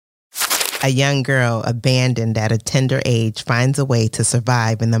A young girl abandoned at a tender age finds a way to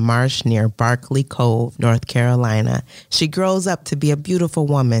survive in the marsh near Barkley Cove, North Carolina. She grows up to be a beautiful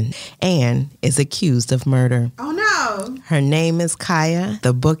woman and is accused of murder. Oh, no. Her name is Kaya.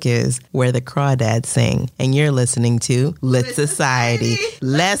 The book is Where the Crawdads Sing. And you're listening to Lit Society.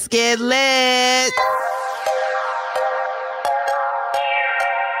 Let's get lit.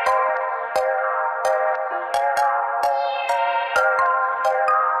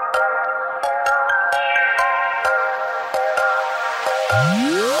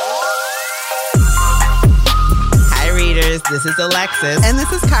 This is Alexis. And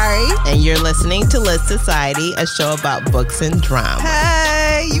this is Kari. And you're listening to Lit Society, a show about books and drama.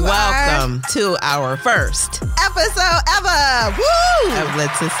 Hey, Welcome to our first episode ever. Woo! Of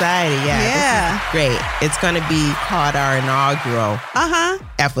Lit Society. Yeah. This is great. It's going to be called our inaugural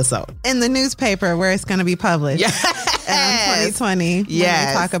episode. In the newspaper where it's going to be published. Yeah. And on 2020, yes.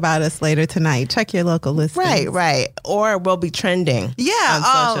 When we talk about us later tonight. Check your local listings. Right. Or we'll be trending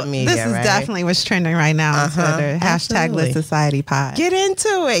on social media. This is definitely what's trending right now on Twitter. Hashtag Lit Society Pod. Get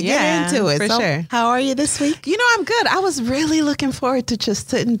into it. For sure. How are you this week? You know, I'm good. I was really looking forward to just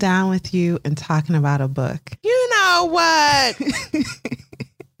sitting down with you and talking about a book. You know what?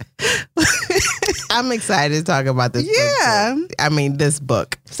 I'm excited to talk about this book. I mean, this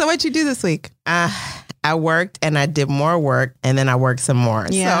book. So what'd you do this week? I worked and I did more work and then I worked some more.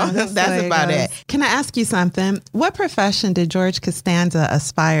 Yeah, so that's about it. Can I ask you something? What profession did George Costanza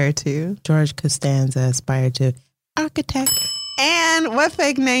aspire to? George Costanza aspired to architect. And what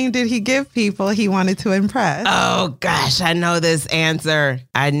fake name did he give people he wanted to impress? Oh, gosh, I know this answer.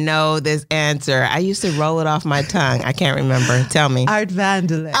 I used to roll it off my tongue. I can't remember. Tell me. Art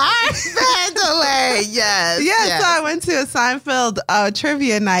Vandelay. Art Vandelay, yes. Yes, so I went to a Seinfeld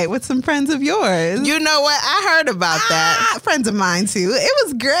trivia night with some friends of yours. You know what? I heard about that. Friends of mine, too. It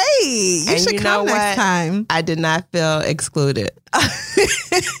was great. You should come next time. I did not feel excluded.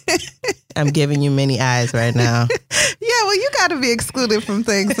 I'm giving you many eyes right now. Yeah, well, you got to be excluded from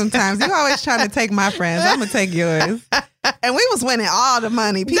things sometimes. You're always trying to take my friends. I'm going to take yours. And we was winning all the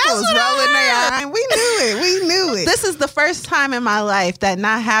money. People was rolling their eyes. We knew it. This is the first time in my life that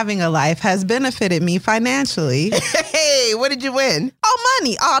not having a life has benefited me financially. Hey, what did you win? Oh,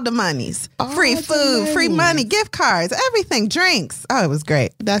 money. All the monies. Free food, free money, gift cards, everything, drinks. Oh, it was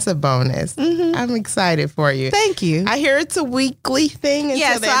great. That's a bonus. Mm-hmm. I'm excited for you. Thank you. I hear it's a weekly thing.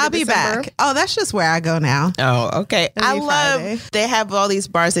 Yeah, so I'll be back. Oh, that's just where I go now. Oh, okay. I love, they have all these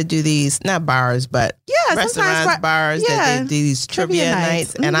bars that do these, not bars, but restaurants, bars that they do these trivia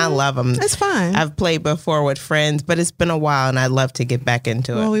nights. And I love them. It's fun. I've played before with friends, but it's been a while and I'd love to get back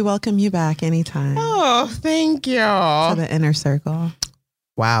into it. Well, we welcome you back anytime. Oh, thank you. To the inner circle.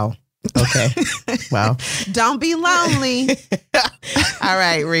 Wow. Okay. Well, don't be lonely. All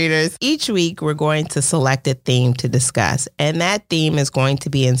right, readers. Each week, we're going to select a theme to discuss, and that theme is going to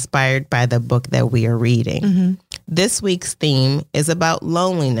be inspired by the book that we are reading. Mm-hmm. This week's theme is about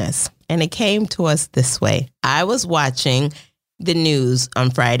loneliness, and it came to us this way. I was watching the news on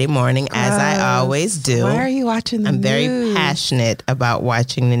Friday morning, as I always do. Why are you watching the news? I'm very passionate about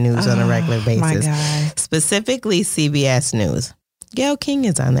watching the news on a regular basis. My God. Specifically, CBS News. Gayle King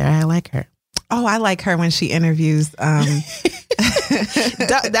is on there. I like her. Oh, I like her when she interviews. That's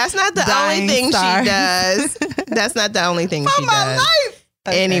not the only thing she does. That's not the only thing she does. Life.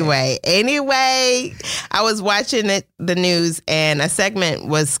 Okay. Anyway, I was watching the news and a segment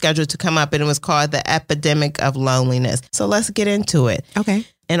was scheduled to come up and it was called The Epidemic of Loneliness. So let's get into it. Okay.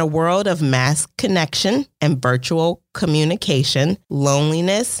 In a world of mass connection and virtual communication,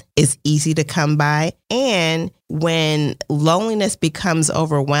 loneliness is easy to come by. And when loneliness becomes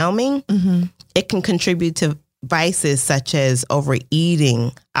overwhelming, it can contribute to vices such as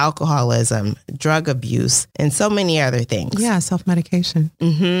overeating, alcoholism, drug abuse, and so many other things. Yeah, self-medication.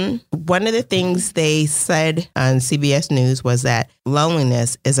 One of the things they said on CBS News was that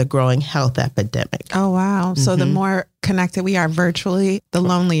loneliness is a growing health epidemic. Oh, wow. So the more connected we are virtually, the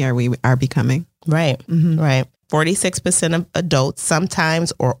lonelier we are becoming. Right, right. 46% of adults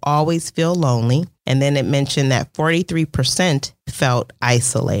sometimes or always feel lonely. And then it mentioned that 43% felt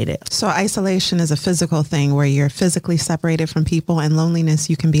isolated. So isolation is a physical thing where you're physically separated from people, and loneliness,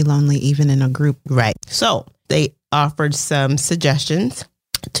 you can be lonely even in a group. Right. So they offered some suggestions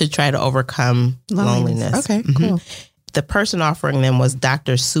to try to overcome loneliness. Okay, cool. The person offering them was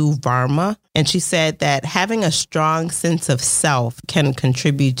Dr. Sue Varma. And she said that having a strong sense of self can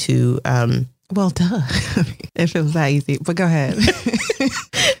contribute to well, duh. If it was that easy. But go ahead.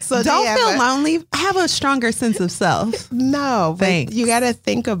 So don't feel lonely. Have a stronger sense of self. No, but you got to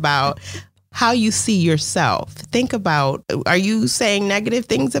think about how you see yourself. Think about, are you saying negative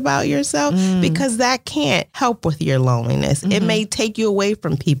things about yourself? Because that can't help with your loneliness. It may take you away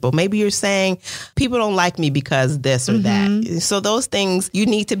from people. Maybe you're saying people don't like me because this or that. So those things, you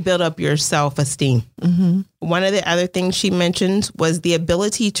need to build up your self-esteem. One of the other things she mentioned was the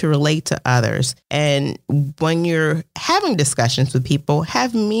ability to relate to others. And when you're having discussions with people,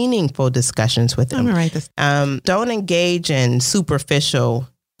 have meaningful discussions with them. I'm gonna write this. Don't engage in superficial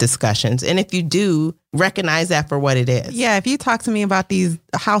discussions. And if you do, recognize that for what it is. Yeah, if you talk to me about these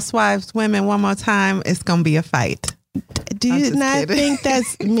housewives, women one more time, it's going to be a fight. Do you not think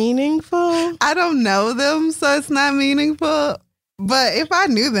that's meaningful? I don't know them, so it's not meaningful. But if I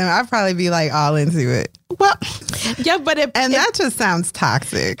knew them, I'd probably be like all into it. Well, yeah, but that just sounds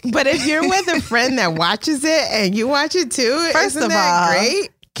toxic. But if you're with a friend that watches it and you watch it too, first of all,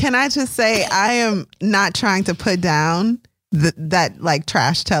 great? Can I just say I am not trying to put down that like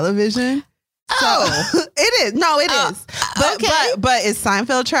trash television. So it is. No, it is. But is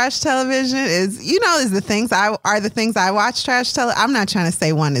Seinfeld trash television? Is the things I watch trash television? I'm not trying to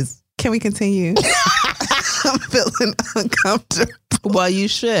say one is. Can we continue? I'm feeling uncomfortable. Well, you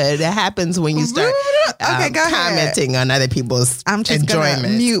should. It happens when you start commenting on other people's I'm just enjoyment.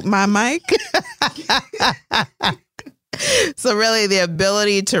 Gonna mute my mic. So really the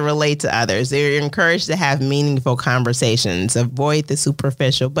ability to relate to others. They're encouraged to have meaningful conversations. Avoid the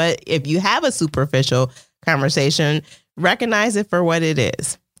superficial. But if you have a superficial conversation, recognize it for what it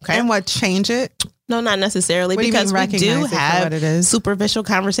is. Okay. And what, change it? No, not necessarily, because we do have superficial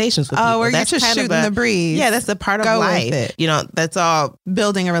conversations with people. Oh, where you're just shooting the breeze. Yeah, that's a part of life. That's all.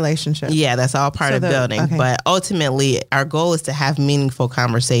 Building a relationship. Yeah, that's all part of building. Okay. But ultimately, our goal is to have meaningful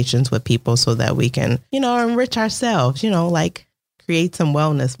conversations with people so that we can, enrich ourselves, like create some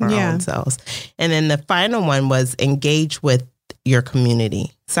wellness for our own selves. And then the final one was engage with your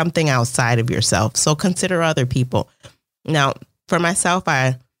community, something outside of yourself. So consider other people. Now, for myself,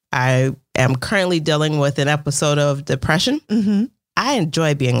 I am currently dealing with an episode of depression. I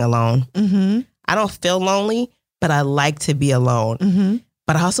enjoy being alone. I don't feel lonely, but I like to be alone.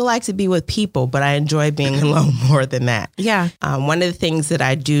 But I also like to be with people, but I enjoy being alone more than that. Yeah. One of the things that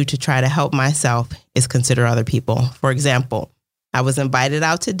I do to try to help myself is consider other people. For example, I was invited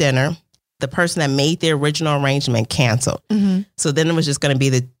out to dinner. The person that made the original arrangement canceled. So then it was just going to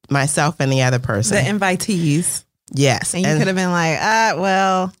be myself and the other person. The invitees. Yes. And you could have been like, I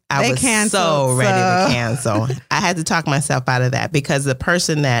was so ready to cancel. I had to talk myself out of that because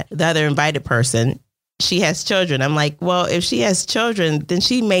the other invited person, she has children. I'm like, well, if she has children, then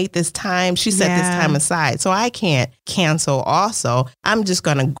she made this time. She set this time aside. So I can't cancel also. I'm just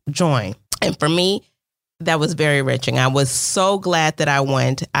going to join. And for me, that was very enriching. I was so glad that I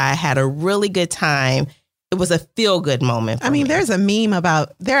went. I had a really good time. It was a feel-good moment for me. there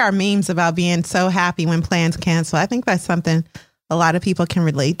are memes about being so happy when plans cancel. I think that's something a lot of people can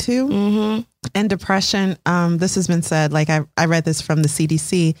relate to. And depression, this has been said, like I read this from the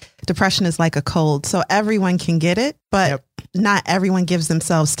CDC, depression is like a cold. So everyone can get it, but not everyone gives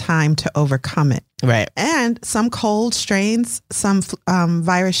themselves time to overcome it. Right. And some cold strains, some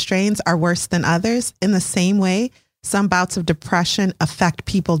virus strains are worse than others. In the same way, some bouts of depression affect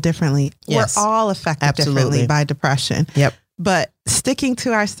people differently. Yes. We're all affected differently by depression. Yep. But sticking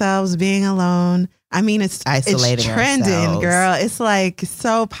to ourselves, being alone, it's isolating, it's trending, ourselves. Girl. It's like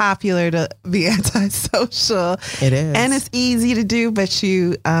so popular to be antisocial. It is. And it's easy to do, but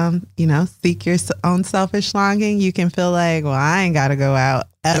you, seek your own selfish longing. You can feel like, well, I ain't got to go out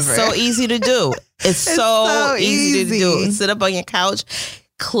ever. It's so easy to do. It's so easy to do. Sit up on your couch,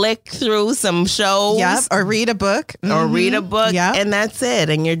 click through some shows. Yep. Or read a book. Yep. And that's it.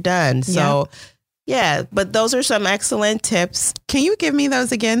 And you're done. So, but those are some excellent tips. Can you give me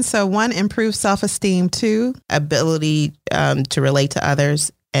those again? So 1, improve self-esteem. 2, ability to relate to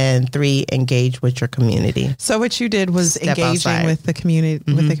others. And 3, engage with your community. So what you did was engaging with the community.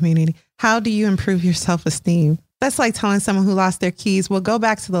 With the community. How do you improve your self-esteem? That's like telling someone who lost their keys, well, go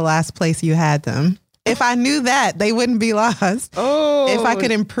back to the last place you had them. If I knew that, they wouldn't be lost. If I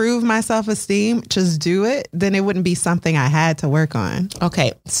could improve my self-esteem, just do it, then it wouldn't be something I had to work on.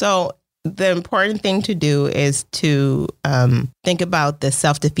 Okay. So the important thing to do is to think about the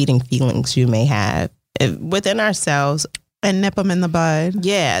self-defeating feelings you may have within ourselves. And nip them in the bud.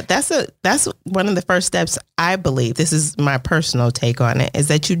 Yeah, that's one of the first steps, I believe. This is my personal take on it, is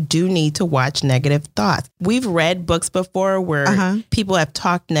that you do need to watch negative thoughts. We've read books before where people have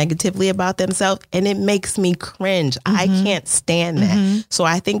talked negatively about themselves, and it makes me cringe. I can't stand that. So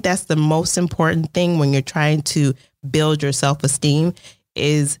I think that's the most important thing when you're trying to build your self-esteem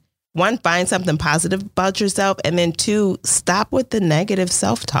is one, find something positive about yourself. And then two, stop with the negative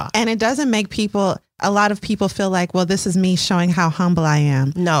self-talk. And it doesn't make a lot of people feel like, well, this is me showing how humble I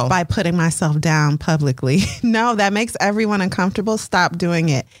am. No. By putting myself down publicly. No, that makes everyone uncomfortable. Stop doing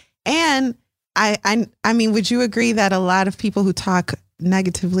it. And I mean, would you agree that a lot of people who talk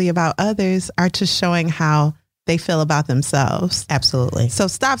negatively about others are just showing how they feel about themselves? Absolutely. So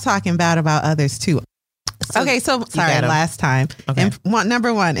stop talking bad about others too. Okay, so sorry, last time. Okay.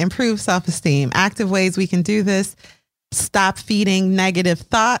 Number one, improve self-esteem. Active ways we can do this. Stop feeding negative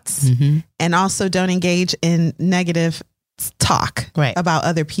thoughts, and also don't engage in negative talk about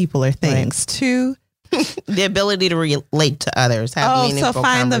other people or things. Two, the ability to relate to others. Have meaningful so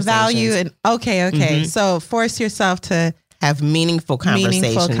find the value in. Okay. So force yourself to have meaningful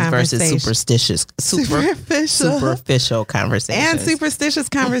conversations versus superficial conversations. And superstitious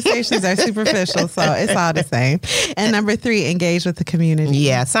conversations are superficial, so it's all the same. And number three, engage with the community.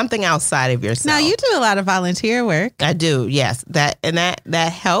 Yeah, something outside of yourself. Now, you do a lot of volunteer work. I do, yes. That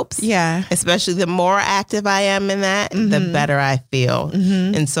helps. Yeah. Especially the more active I am in that, the better I feel.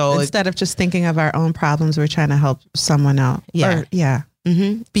 And so instead of just thinking of our own problems, we're trying to help someone out. Yeah.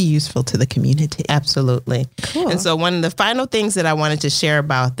 Be useful to the community. Absolutely. Cool. And so one of the final things that I wanted to share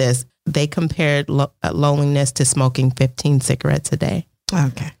about this, they compared loneliness to smoking 15 cigarettes a day.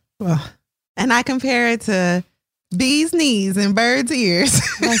 Okay. Well, and I compare it to bees' knees and birds' ears.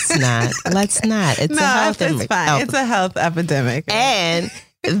 Let's not. It's a health epidemic. It's a health epidemic. And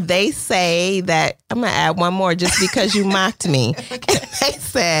they say that, I'm going to add one more just because you mocked me. They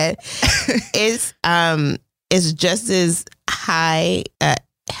said it's just as high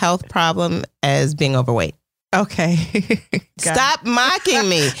health problem as being overweight. Okay. Stop mocking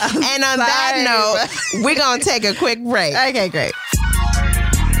me. And on that note, we're going to take a quick break. Okay, great.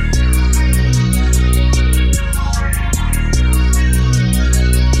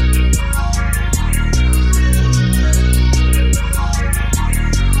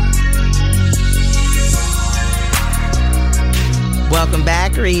 Welcome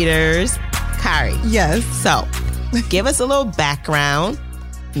back, readers. Kari. Yes. So, give us a little background.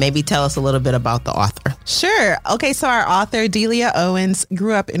 Maybe tell us a little bit about the author. Sure. Okay, so our author, Delia Owens,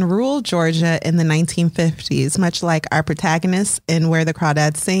 grew up in rural Georgia in the 1950s. Much like our protagonist in Where the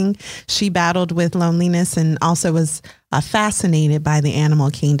Crawdads Sing, she battled with loneliness and also was fascinated by the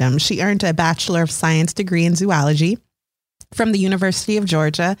animal kingdom. She earned a Bachelor of Science degree in zoology from the University of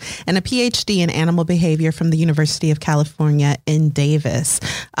Georgia and a PhD in animal behavior from the University of California in Davis.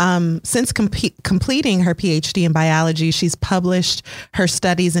 Since completing her PhD in biology, she's published her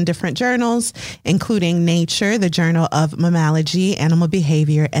studies in different journals, including Nature, the Journal of Mammalogy, Animal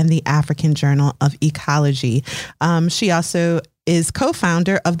Behavior, and the African Journal of Ecology. She also is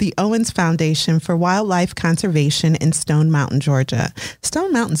co-founder of the Owens Foundation for Wildlife Conservation in Stone Mountain, Georgia.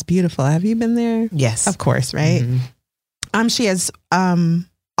 Stone Mountain's beautiful. Have you been there? Yes. Of course, right? She has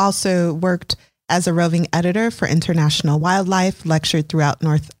also worked as a roving editor for International Wildlife, lectured throughout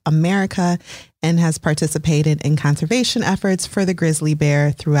North America, and has participated in conservation efforts for the grizzly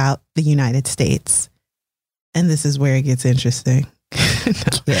bear throughout the United States. And this is where it gets interesting.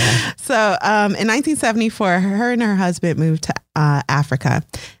 Yeah. So in 1974, her and her husband moved to Africa,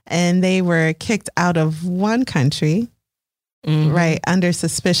 and they were kicked out of one country, right, under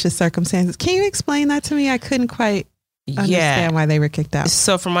suspicious circumstances. Can you explain that to me? I couldn't quite understand why they were kicked out.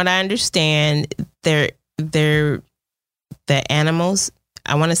 So from what I understand, the animals,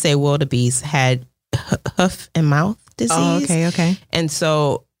 I want to say wildebeest, had hoof and mouth disease. Oh, okay. And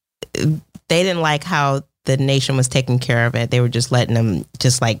so they didn't like how the nation was taking care of it. They were just letting them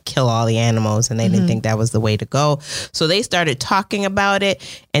just like kill all the animals, and they didn't think that was the way to go. So they started talking about it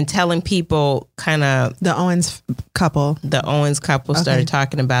and telling people kind of... The Owens couple started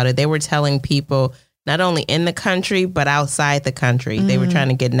talking about it. They were telling people not only in the country, but outside the country. They were trying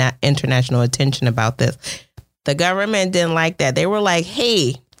to get international attention about this. The government didn't like that. They were like,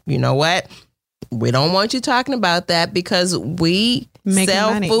 hey, you know what? We don't want you talking about that because we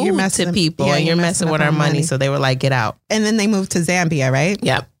sell food to people and you're messing with our money. So they were like, get out. And then they moved to Zambia, right?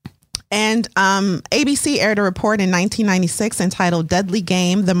 Yep. And ABC aired a report in 1996 entitled Deadly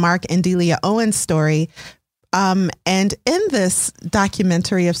Game, the Mark and Delia Owens story. And in this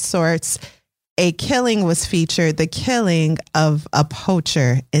documentary of sorts, a killing was featured, the killing of a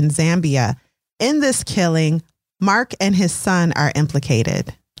poacher in Zambia. In this killing, Mark and his son are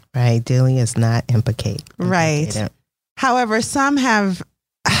implicated. Right. Delia is not implicated. Right. However, some have,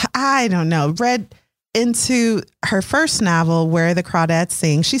 I don't know, read into her first novel, Where the Crawdads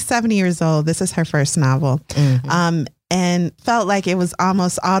Sing. She's 70 years old. This is her first novel. And felt like it was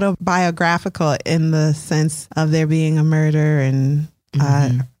almost autobiographical in the sense of there being a murder and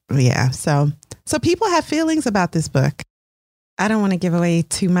Yeah. So people have feelings about this book. I don't want to give away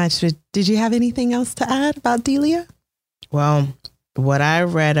too much. Did you have anything else to add about Delia? Well, what I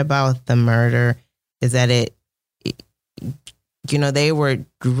read about the murder is that they were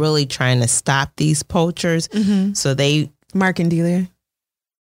really trying to stop these poachers. Mm-hmm. So Mark and Delia.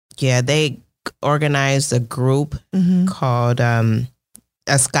 Yeah, they organized a group called a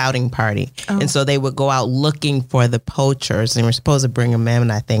scouting party. Oh. And so they would go out looking for the poachers, and we're supposed to bring them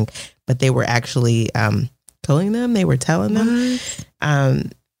in, I think, but they were actually killing them. They were telling them.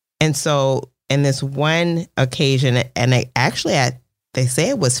 And so in this one occasion, and they say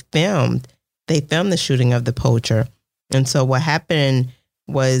it was filmed, they filmed the shooting of the poacher. And so what happened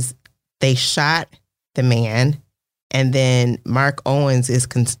was they shot the man, and then Mark Owens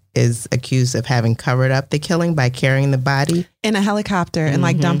is accused of having covered up the killing by carrying the body in a helicopter and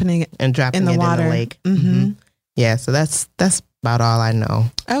like dumping it and dropping it water in the lake. Mm-hmm. Yeah, so that's about all I know.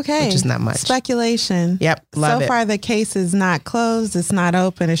 Okay, which is not much. Speculation. Yep, love it. So far, the case is not closed. It's not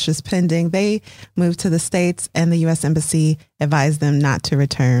open. It's just pending. They moved to the States, and the U.S. Embassy advised them not to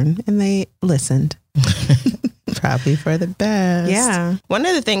return, and they listened. Probably for the best. Yeah. One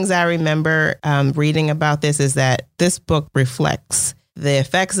of the things I remember reading about this is that this book reflects the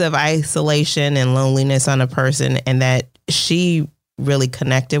effects of isolation and loneliness on a person, and that she really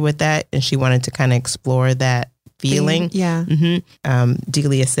connected with that, and she wanted to kind of explore that feeling. Yeah. Mm-hmm.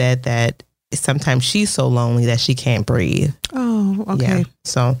 Delia said that sometimes she's so lonely that she can't breathe. Oh, okay. Yeah.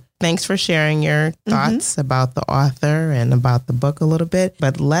 So thanks for sharing your thoughts about the author and about the book a little bit.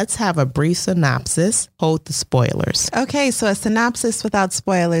 But let's have a brief synopsis. Hold the spoilers. Okay, so a synopsis without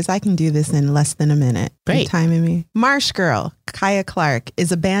spoilers. I can do this in less than a minute. Great. You timing me. Marsh girl, Kaya Clark,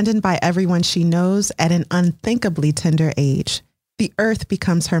 is abandoned by everyone she knows at an unthinkably tender age. The earth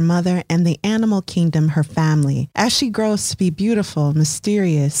becomes her mother and the animal kingdom her family. As she grows to be beautiful,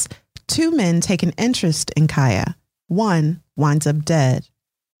 mysterious, two men take an interest in Kaya. One winds up dead.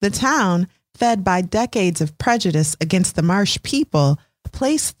 The town, fed by decades of prejudice against the Marsh people,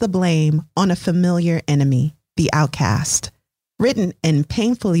 placed the blame on a familiar enemy, the outcast. Written in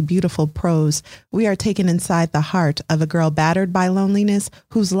painfully beautiful prose, we are taken inside the heart of a girl battered by loneliness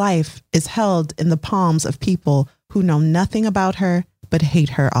whose life is held in the palms of people who know nothing about her but hate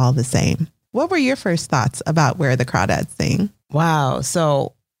her all the same. What were your first thoughts about Where the Crawdads Sing? Wow.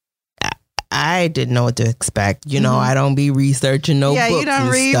 So I didn't know what to expect. I don't be researching books. Yeah, you don't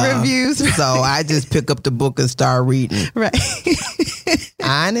read reviews. So I just pick up the book and start reading. Right.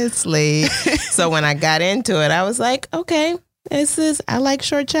 Honestly. So when I got into it, I was like, okay, I like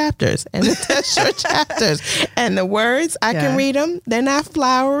short chapters, and it's short chapters, and the words I can read them. They're not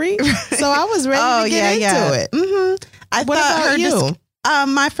flowery, so I was ready to get into it. Mm-hmm. What about you?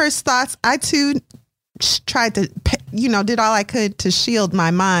 My first thoughts. I too tried to, did all I could to shield my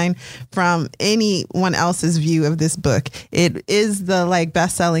mind from anyone else's view of this book. It is the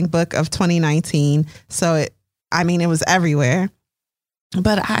best-selling book of 2019, so it was everywhere.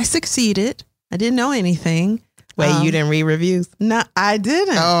 But I succeeded. I didn't know anything. Wait, you didn't read reviews? No, I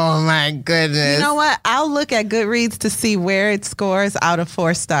didn't. Oh my goodness. You know what? I'll look at Goodreads to see where it scores out of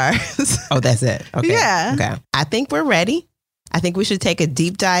 4 stars. Oh, that's it. Okay. Yeah. Okay. I think we're ready. I think we should take a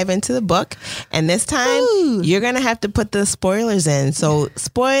deep dive into the book. And this time, you're going to have to put the spoilers in. So,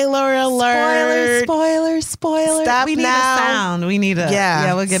 spoiler alert. Spoiler. Stop we need now. A sound. We need a...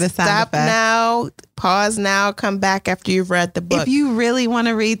 Yeah, we'll get a sound Stop effect. now. Pause now. Come back after you've read the book. If you really want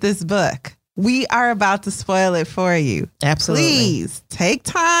to read this book, we are about to spoil it for you. Absolutely. Please take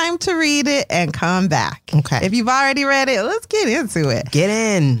time to read it and come back. Okay. If you've already read it, let's get into it. Get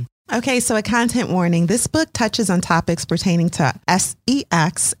in. Okay, so a content warning. This book touches on topics pertaining to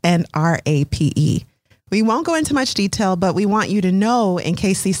sex and rape. We won't go into much detail, but we want you to know in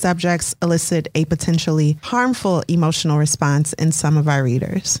case these subjects elicit a potentially harmful emotional response in some of our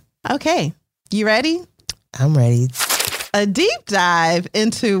readers. Okay, you ready? I'm ready. A deep dive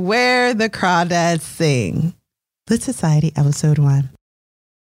into Where the Crawdads Sing. Lit Society, Episode 1.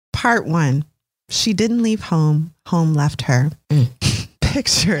 Part 1. She didn't leave home. Home left her.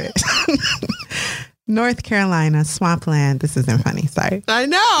 Picture it. North Carolina, swampland. This isn't funny. Sorry. I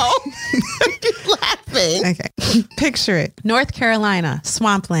know. You're laughing. Okay. Picture it. North Carolina,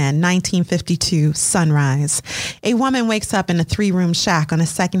 swampland, 1952, sunrise. A woman wakes up in a 3-room shack on a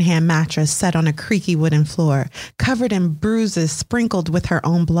secondhand mattress set on a creaky wooden floor, covered in bruises sprinkled with her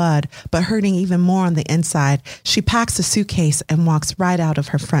own blood, but hurting even more on the inside. She packs a suitcase and walks right out of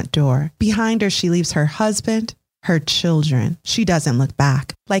her front door. Behind her, she leaves her husband, her children. She doesn't look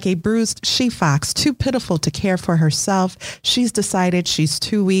back. Like a bruised she-fox, too pitiful to care for herself, she's decided she's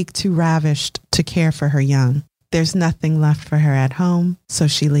too weak, too ravished to care for her young. There's nothing left for her at home, so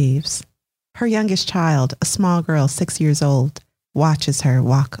she leaves. Her youngest child, a small girl, 6 years old, watches her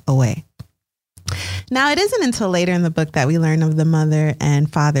walk away. Now, it isn't until later in the book that we learn of the mother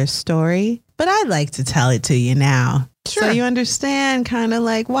and father's story, but I'd like to tell it to you now. Sure. So you understand kind of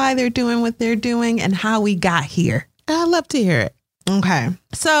like why they're doing what they're doing and how we got here. I'd love to hear it. Okay.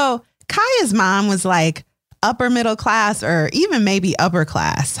 So Kaya's mom was like upper middle class or even maybe upper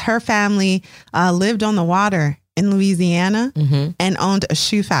class. Her family lived on the water in Louisiana and owned a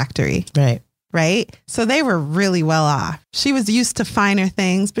shoe factory. Right. So they were really well off. She was used to finer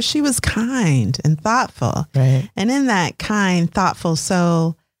things, but she was kind and thoughtful. Right. And in that kind, thoughtful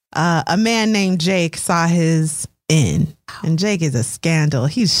soul, a man named Jake saw his in. And Jake is a scandal.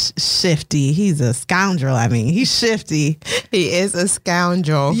 He's shifty. He's a scoundrel. I mean, he's shifty. He is a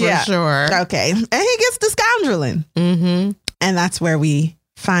scoundrel for sure. Okay. And he gets to scoundreling. And that's where we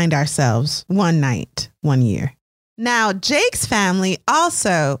find ourselves one night, one year. Now, Jake's family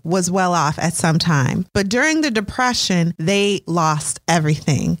also was well off at some time, but during the Depression, they lost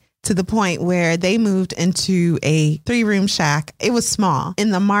everything to the point where they moved into a 3-room shack. It was small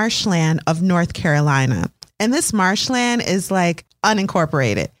in the marshland of North Carolina. And this marshland is like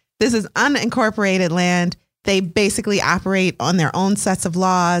unincorporated. This is unincorporated land. They basically operate on their own sets of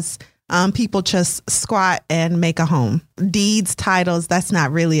laws. People just squat and make a home. Deeds, titles, that's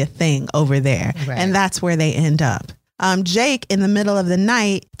not really a thing over there. Right. And that's where they end up. Jake, in the middle of the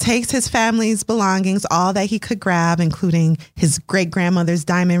night, takes his family's belongings, all that he could grab, including his great-grandmother's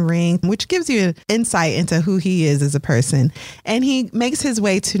diamond ring, which gives you an insight into who he is as a person. And he makes his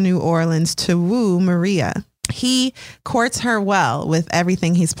way to New Orleans to woo Maria. He courts her well with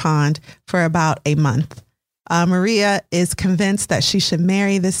everything he's pawned for about a month. Maria is convinced that she should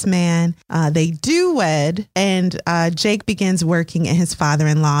marry this man. They do wed, and Jake begins working in his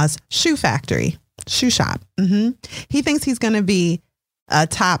father-in-law's shoe shop. He thinks he's going to be a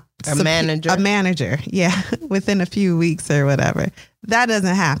manager. Yeah, within a few weeks or whatever. That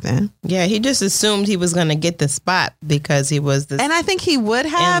doesn't happen. Yeah, he just assumed he was going to get the spot because he was the And I think he would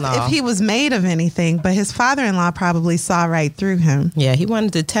have if he was made of anything, but his father-in-law probably saw right through him. Yeah, he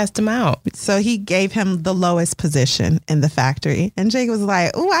wanted to test him out. So he gave him the lowest position in the factory. And Jake was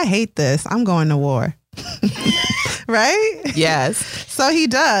like, "Ooh, I hate this. I'm going to war." Right? Yes. So he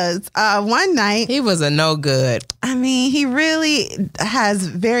does. One night. He was a no good. I mean, he really has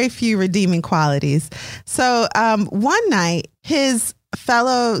very few redeeming qualities. So one night, his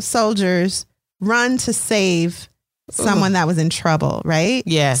fellow soldiers run to save someone that was in trouble, right?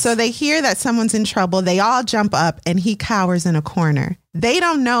 Yes. So they hear that someone's in trouble. They all jump up and he cowers in a corner. They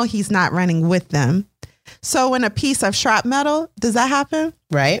don't know he's not running with them. So when a piece of shrapnel, does that happen?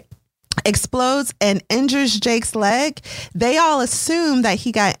 Right. Explodes and injures Jake's leg, they all assume that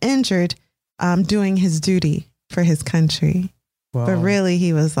he got injured doing his duty for his country. Whoa. But really,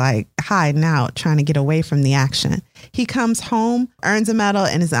 he was like hiding out, trying to get away from the action. He comes home, earns a medal,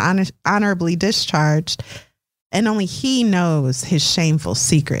 and is honorably discharged. And only he knows his shameful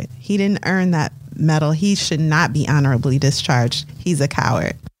secret. He didn't earn that medal. He should not be honorably discharged. He's a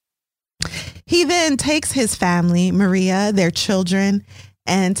coward. He then takes his family, Maria, their children,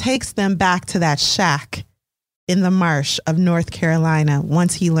 and takes them back to that shack in the marsh of North Carolina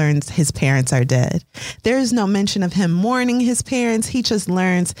once he learns his parents are dead. There is no mention of him mourning his parents. He just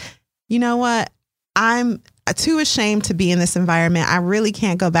learns, you know what? I'm too ashamed to be in this environment. I really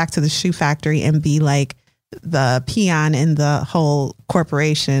can't go back to the shoe factory and be like the peon in the whole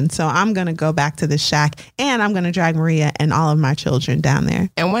corporation. So I'm going to go back to the shack and I'm going to drag Maria and all of my children down there.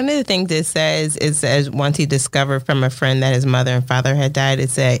 And one of the things it says once he discovered from a friend that his mother and father had died, it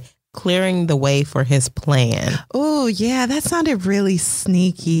said clearing the way for his plan. Oh, yeah. That sounded really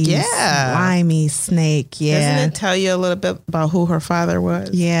sneaky. Yeah. Slimy snake. Yeah. Doesn't it tell you a little bit about who her father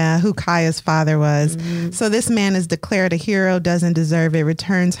was? Yeah. Who Kaya's father was. Mm-hmm. So this man is declared a hero, doesn't deserve it,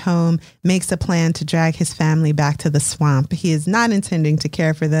 returns home, makes a plan to drag his family back to the swamp. He is not intending to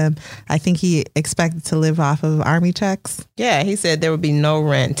care for them. I think he expected to live off of army checks. Yeah. He said there would be no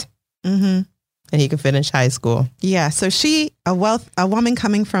rent. Mm-hmm. And he could finish high school. Yeah. So a woman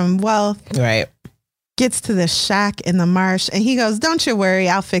coming from wealth, right, gets to the shack in the marsh and he goes, "Don't you worry,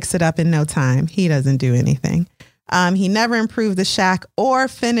 I'll fix it up in no time." He doesn't do anything. He never improved the shack or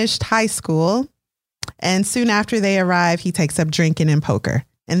finished high school. And soon after they arrive, he takes up drinking and poker.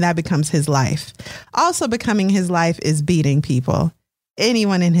 And that becomes his life. Also becoming his life is beating people.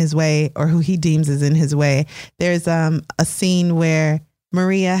 Anyone in his way or who he deems is in his way. There's a scene where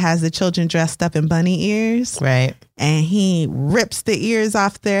Maria has the children dressed up in bunny ears. Right. And he rips the ears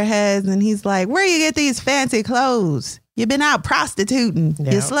off their heads and he's like, "Where you get these fancy clothes? You been out prostituting,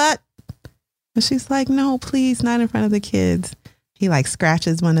 you slut." And she's like, no, please, not in front of the kids. He like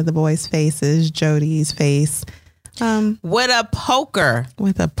scratches one of the boys' faces, Jody's face. With a poker.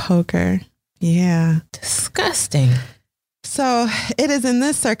 With a poker. Yeah. Disgusting. So it is in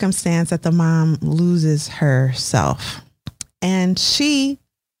this circumstance that the mom loses herself. And she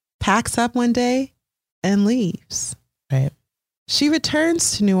packs up one day and leaves. Right. She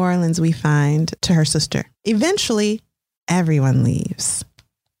returns to New Orleans, we find, to her sister. Eventually, everyone leaves.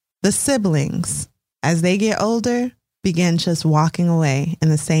 The siblings, as they get older, begin just walking away in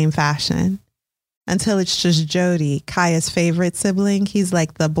the same fashion until it's just Jody, Kaya's favorite sibling. He's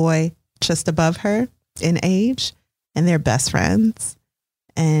like the boy just above her in age, and they're best friends.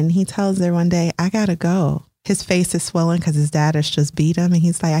 And he tells her one day, I gotta go. His face is swollen because his dad has just beat him. And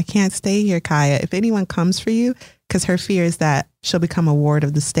he's like, I can't stay here, Kaya. If anyone comes for you, because her fear is that she'll become a ward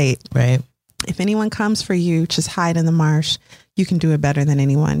of the state. Right. If anyone comes for you, just hide in the marsh. You can do it better than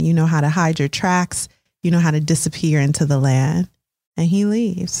anyone. You know how to hide your tracks. You know how to disappear into the land. And he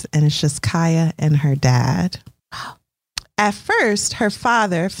leaves. And it's just Kaya and her dad. At first, her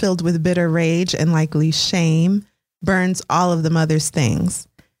father, filled with bitter rage and likely shame, burns all of the mother's things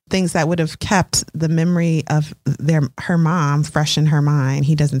that would have kept the memory of her mom fresh in her mind.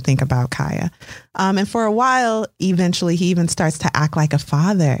 He doesn't think about Kaya. And for a while, eventually, he even starts to act like a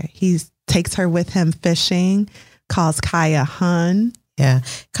father. He takes her with him fishing, calls Kaya Hun. Yeah.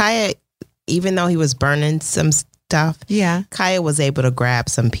 Kaya, even though he was burning some stuff, Kaya was able to grab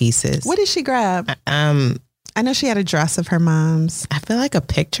some pieces. What did she grab? I know she had a dress of her mom's. I feel like a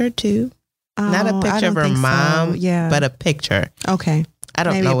picture too. Not a picture of her mom, but a picture. Okay. I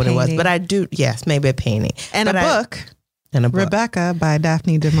don't know what it was, but I do. Yes, maybe a painting. And a book. Rebecca by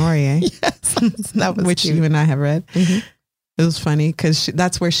Daphne du Maurier. Yes. That was which cute. you and I have read. Mm-hmm. It was funny because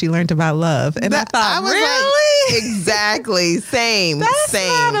that's where she learned about love. And I thought, really? Like, exactly. Same. That's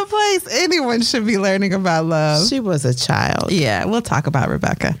not a place anyone should be learning about love. She was a child. Yeah, we'll talk about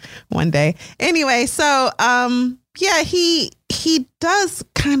Rebecca one day. Anyway, so he does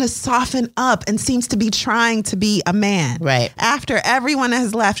kind of soften up and seems to be trying to be a man. Right. After everyone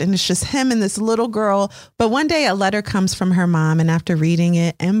has left and it's just him and this little girl. But one day a letter comes from her mom, and after reading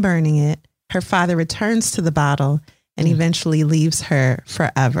it and burning it, her father returns to the bottle and eventually leaves her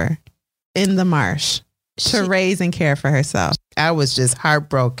forever in the marsh to raise and care for herself. I was just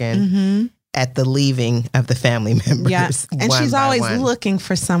heartbroken at the leaving of the family members. Yeah. And she's always looking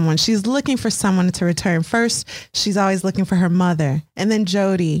for someone. She's looking for someone to return. First, she's always looking for her mother, and then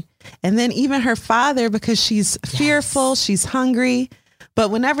Jody, and then even her father, because she's fearful, she's hungry. But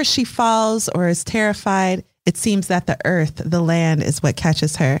whenever she falls or is terrified, it seems that the land is what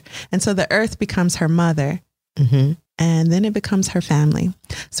catches her. And so the earth becomes her mother. Mm-hmm. And then it becomes her family.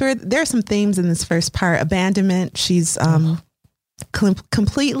 So there are some themes in this first part. Abandonment. She's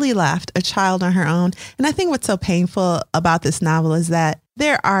completely left, a child on her own. And I think what's so painful about this novel is that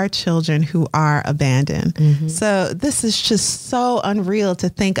there are children who are abandoned. Mm-hmm. So this is just so unreal to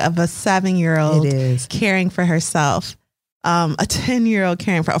think of a 7-year-old caring for herself. A 10-year-old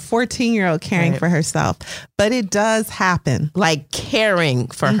caring for a 14-year-old caring for herself. But it does happen. Like caring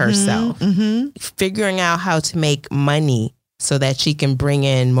for herself, figuring out how to make money so that she can bring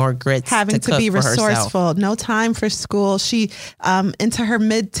in more grits. Having to be resourceful. Herself. No time for school. She, into her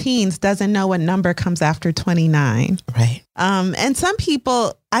mid-teens, doesn't know what number comes after 29. Right. And some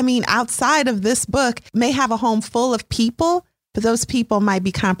people, outside of this book, may have a home full of people, but those people might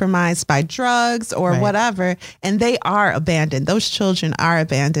be compromised by drugs or whatever, and they are abandoned. Those children are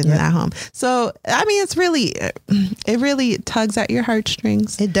abandoned in that home. So, it really tugs at your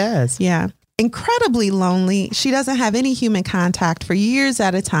heartstrings. It does. Yeah. Incredibly lonely. She doesn't have any human contact for years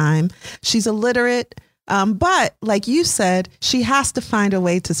at a time. She's illiterate. But like you said, she has to find a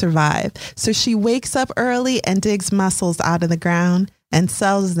way to survive. So she wakes up early and digs mussels out of the ground and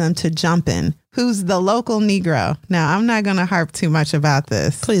sells them to Jumpin', who's the local Negro. Now, I'm not going to harp too much about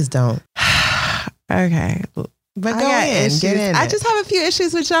this. Please don't. Okay. But go in. Get in. I just have a few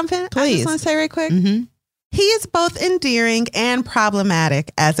issues with Jumpin'. Please. I just want to say right quick. Mm-hmm. He is both endearing and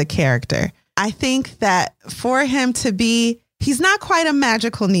problematic as a character. I think that for him to be, he's not quite a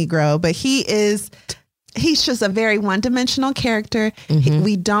magical Negro, but he's just a very one-dimensional character. Mm-hmm.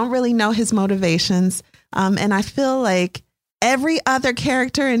 We don't really know his motivations. And I feel like every other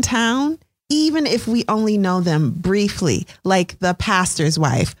character in town, even if we only know them briefly, like the pastor's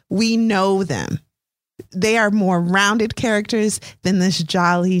wife, we know them. They are more rounded characters than this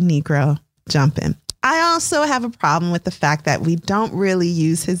jolly Negro Jumpin'. I also have a problem with the fact that we don't really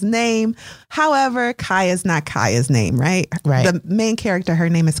use his name. However, Kaya's not Kaya's name, right? Right. The main character, her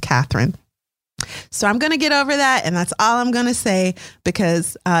name is Catherine. So I'm going to get over that. And that's all I'm going to say,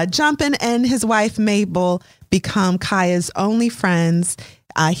 because Jumpin' and his wife, Mabel, become Kaya's only friends.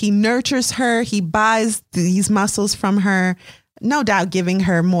 He nurtures her. He buys these mussels from her, no doubt giving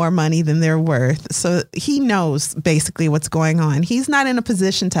her more money than they're worth. So he knows basically what's going on. He's not in a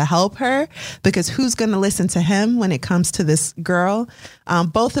position to help her, because who's going to listen to him when it comes to this girl?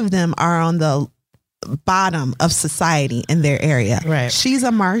 Both of them are on the bottom of society in their area. Right. She's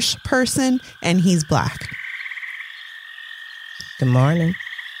a marsh person and he's Black. Good morning.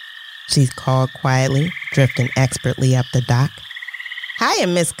 She's called quietly, drifting expertly up the dock. Hiya,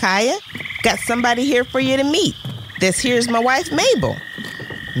 Miss Kaya. Got somebody here for you to meet. This here's my wife, Mabel.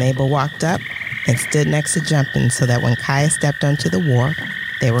 Mabel walked up and stood next to Jumpin' so that when Kaya stepped onto the wharf,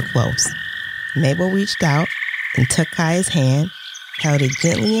 they were close. Mabel reached out and took Kaya's hand, held it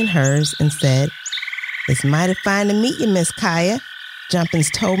gently in hers, and said, "It's mighty fine to meet you, Miss Kaya. Jumpin's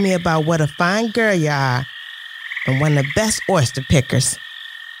told me about what a fine girl you are, and one of the best oyster pickers."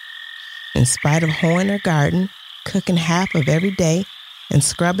 In spite of hoeing her garden, cooking half of every day, and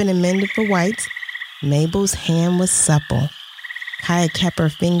scrubbing and mending for whites, Mabel's hand was supple. Kaya kept her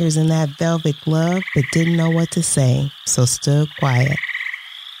fingers in that velvet glove, but didn't know what to say, so stood quiet.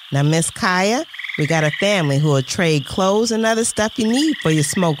 "Now, Miss Kaya, we got a family who will trade clothes and other stuff you need for your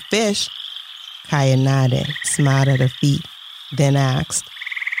smoked fish." Kaya nodded, smiled at her feet, then asked,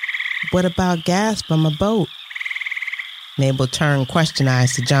 "What about gas from a boat?" Mabel turned question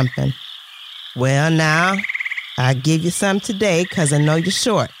eyes to Jumpin'. "Well, now, I'll give you some today because I know you're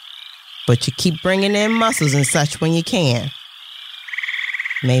short, but you keep bringing in mussels and such when you can."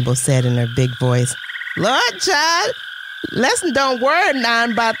 Mabel said in her big voice, "Lord, child, lesson don't worry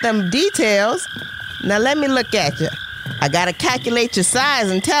none about them details. Now let me look at you. I gotta calculate your size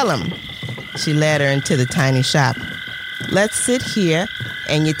and tell them." She led her into the tiny shop. "Let's sit here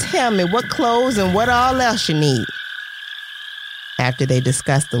and you tell me what clothes and what all else you need." After they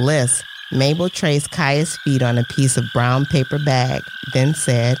discussed the list, Mabel traced Kaya's feet on a piece of brown paper bag, then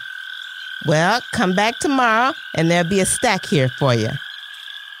said, "Well, come back tomorrow and there'll be a stack here for you."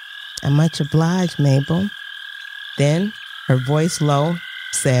 "I'm much obliged, Mabel." Then, her voice low,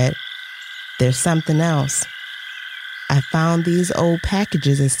 said, "There's something else. I found these old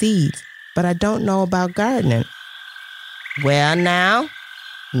packages of seeds, but I don't know about gardening." "Well, now,"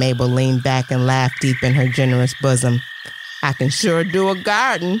 Mabel leaned back and laughed deep in her generous bosom, "I can sure do a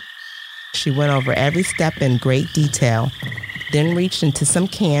garden." She went over every step in great detail, then reached into some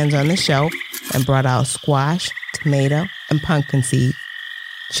cans on the shelf and brought out squash, tomato, and pumpkin seed.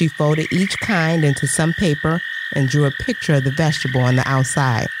 She folded each kind into some paper and drew a picture of the vegetable on the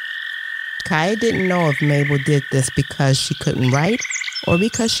outside. Kaya didn't know if Mabel did this because she couldn't write or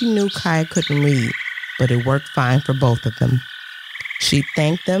because she knew Kaya couldn't read, but it worked fine for both of them. She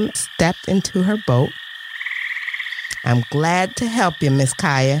thanked them, stepped into her boat. "I'm glad to help you, Miss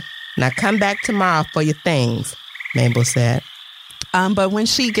Kaya. Now come back tomorrow for your things," Mabel said. But when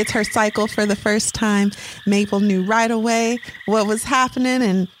she gets her cycle for the first time, Mabel knew right away what was happening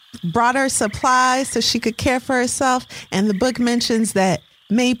and brought her supplies so she could care for herself. And the book mentions that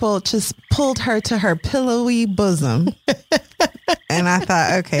Mabel just pulled her to her pillowy bosom. And I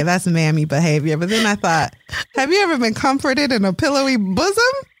thought, okay, that's mammy behavior. But then I thought, have you ever been comforted in a pillowy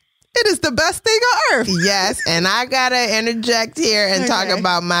bosom? It is the best thing on earth. Yes, and I gotta interject here and talk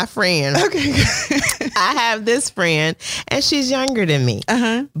about my friend. Okay. I have this friend, and she's younger than me.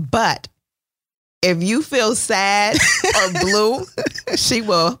 But if you feel sad or blue, she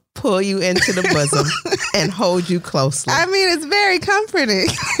will pull you into the bosom and hold you closely. I mean, it's very comforting.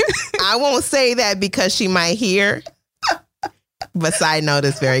 I won't say that because she might hear. But side note,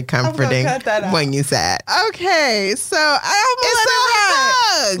 it's very comforting when you're sad. Okay, so I'm gonna let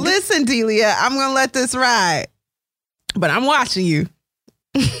it ride. Listen, Delia, I'm gonna let this ride, but I'm watching you.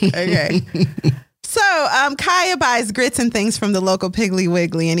 Okay. So Kaya buys grits and things from the local Piggly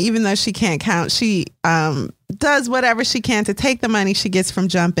Wiggly, and even though she can't count, she does whatever she can to take the money she gets from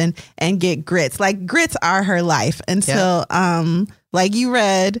Jumpin' and get grits. Like, grits are her life until, like you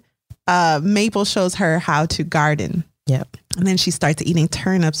read, Mabel shows her how to garden. Yep. And then she starts eating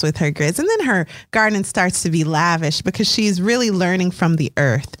turnips with her grits. And then her garden starts to be lavish because she's really learning from the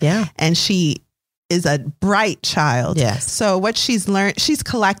earth. Yeah. And she is a bright child. Yes. So what she's learned, she's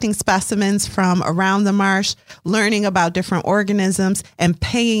collecting specimens from around the marsh, learning about different organisms and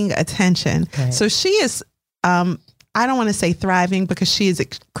paying attention. Right. So she is, I don't want to say thriving because she is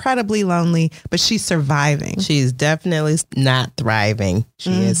incredibly lonely, but she's surviving. She's definitely not thriving.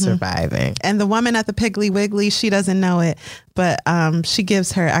 She is surviving. And the woman at the Piggly Wiggly, she doesn't know it, but she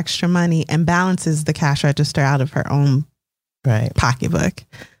gives her extra money and balances the cash register out of her own pocketbook.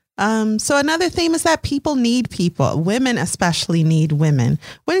 So another theme is that people need people. Women especially need women.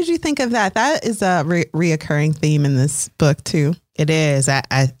 What did you think of that? That is a reoccurring theme in this book too. It is.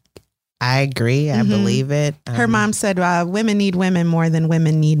 I agree. I believe it. Her mom said women need women more than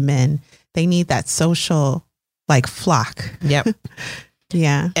women need men. They need that social like flock. Yep.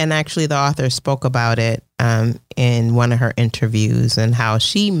 Yeah. And actually the author spoke about it in one of her interviews and how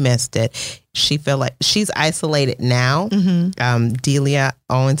she missed it. She feel like she's isolated now. Delia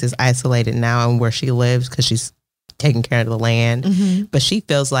Owens is isolated now and where she lives because she's taking care of the land. But she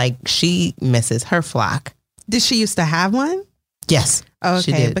feels like she misses her flock. Did she used to have one? Yes. Oh,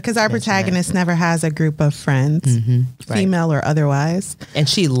 okay. Because our protagonist never has a group of friends, female or otherwise. And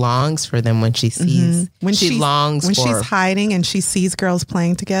she longs for them when she sees, when she's hiding and she sees girls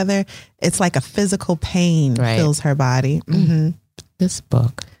playing together. It's like a physical pain fills her body. This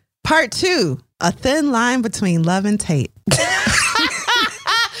book. Part 2, A Thin Line Between Love and Tate.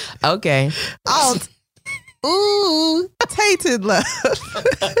 Okay. Ooh, tainted love.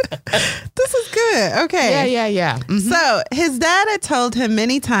 This is good. Okay. Yeah. So his dad had told him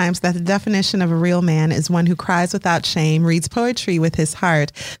many times that the definition of a real man is one who cries without shame, reads poetry with his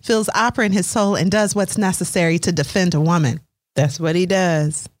heart, feels opera in his soul, and does what's necessary to defend a woman. That's what he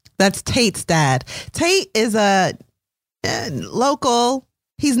does. That's Tate's dad. Tate is a local.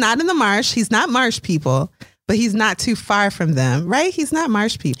 He's not in the marsh. He's not marsh people. But he's not too far from them, right? He's not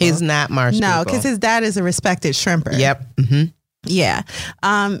marsh people. He's not marsh people. No, because his dad is a respected shrimper. Yep. Yeah.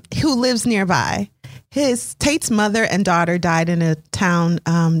 Who lives nearby. Tate's mother and daughter died in a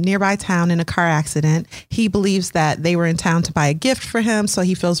nearby town in a car accident. He believes that they were in town to buy a gift for him, so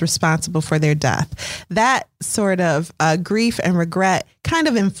he feels responsible for their death. That sort of grief and regret kind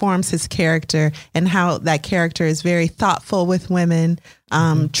of informs his character and how that character is very thoughtful with women,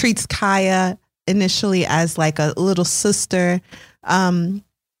 treats Kaya initially as like a little sister.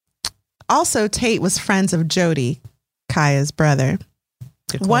 Also, Tate was friends of Jody, Kaya's brother.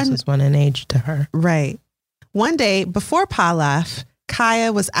 The closest one in age to her. Right. One day before Pa left,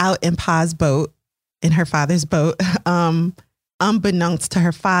 Kaya was out in Pa's boat, in her father's boat, unbeknownst to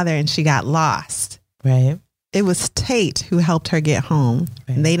her father, and she got lost. Right. It was Tate who helped her get home.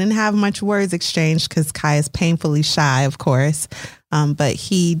 Right. They didn't have much words exchanged because Kaya's painfully shy, of course. But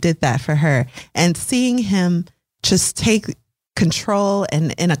he did that for her. And seeing him just take control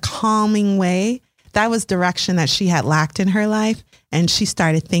and in a calming way, that was direction that she had lacked in her life. And she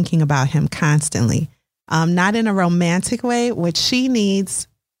started thinking about him constantly. Not in a romantic way. What she needs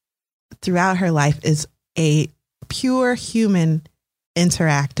throughout her life is a pure human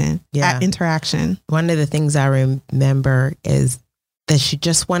interaction. One of the things I remember is that she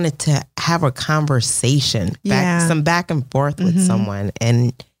just wanted to have a conversation, some back and forth with someone.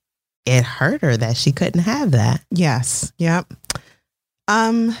 And it hurt her that she couldn't have that. Yes. Yep.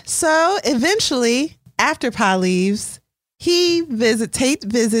 So eventually, after Pa leaves, Tate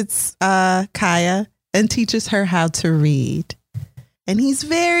visits Kaya and teaches her how to read. And he's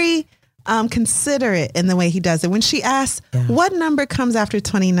very considerate in the way he does it. When she asks, what number comes after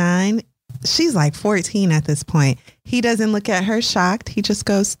 29? She's like 14 at this point. He doesn't look at her shocked. He just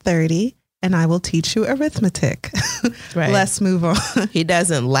goes 30 and I will teach you arithmetic. Right. Let's move on. He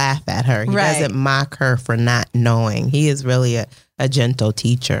doesn't laugh at her. He doesn't mock her for not knowing. He is really a gentle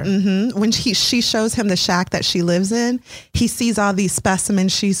teacher. When she shows him the shack that she lives in, he sees all these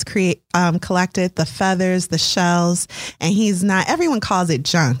specimens she's collected, the feathers, the shells, and he's not, everyone calls it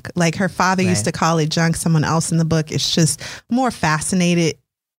junk. Like her father used to call it junk. Someone else in the book is just more fascinated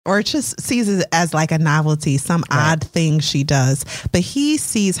or just sees it as like a novelty, some odd thing she does. But he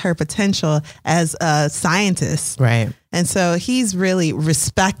sees her potential as a scientist. Right. And so he's really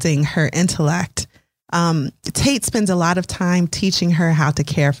respecting her intellect. Tate spends a lot of time teaching her how to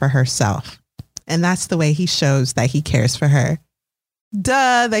care for herself. And that's the way he shows that he cares for her.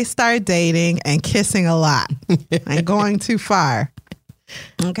 They start dating and kissing a lot and going too far.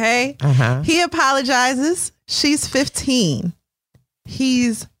 Okay. He apologizes. She's 15.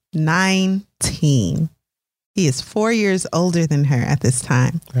 He's 19. He is 4 years older than her at this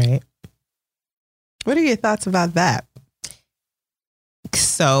time. Right. What are your thoughts about that?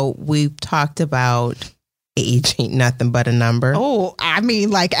 So we've talked about age ain't nothing but a number. Oh, I mean,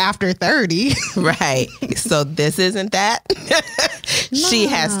 like after 30. Right. So this isn't that. She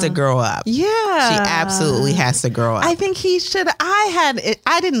has to grow up. Yeah. She absolutely has to grow up. I think he should.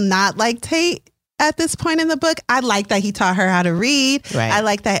 I did not like Tate at this point in the book. I like that he taught her how to read. Right. I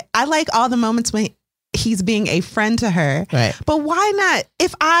like that. I like all the moments when he's being a friend to her. Right. But why not?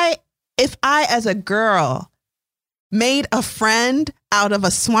 If I as a girl made a friend out of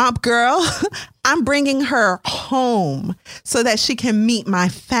a swamp girl. I'm bringing her home so that she can meet my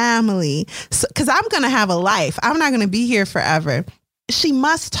family. Because I'm going to have a life. I'm not going to be here forever. She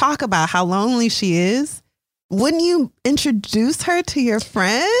must talk about how lonely she is. Wouldn't you introduce her to your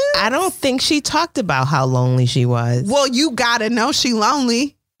friends? I don't think she talked about how lonely she was. Well, you got to know she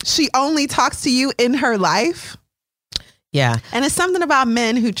lonely. She only talks to you in her life. Yeah. And it's something about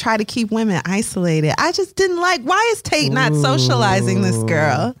men who try to keep women isolated. I just didn't like, why is Tate not socializing this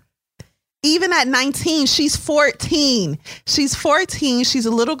girl? Even at 19, she's 14. She's 14. She's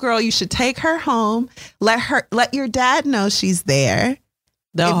a little girl. You should take her home. Let your dad know she's there.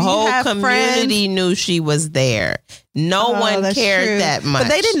 The whole community knew she was there. No one cared that much. But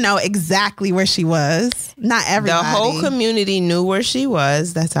they didn't know exactly where she was. Not everybody. The whole community knew where she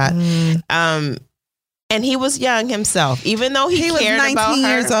was. That's how. And he was young himself, even though he cared was 19 about her.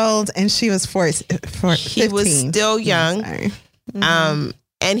 years old and she was 15. He was still young.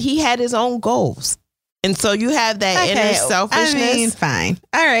 And he had his own goals. And so you have that inner selfishness. I mean, fine.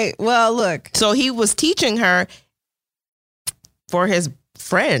 All right. Well, look. So he was teaching her for his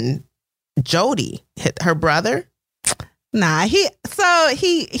friend, Jody, her brother. Nah, he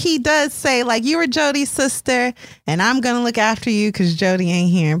does say, like, you were Jody's sister and I'm going to look after you because Jody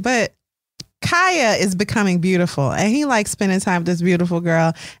ain't here. But Kaya is becoming beautiful and he likes spending time with this beautiful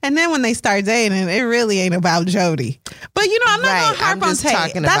girl. And then when they start dating, it really ain't about Jody. But, you know, I'm not going to harp on Tate.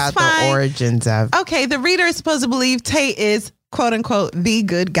 Talking about the origins of. Okay, the reader is supposed to believe Tate is, quote unquote, the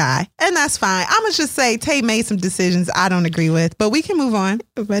good guy. And that's fine. I'm going to just say Tate made some decisions I don't agree with, but we can move on.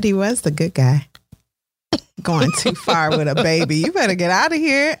 But he was the good guy. Going too far with a baby. You better get out of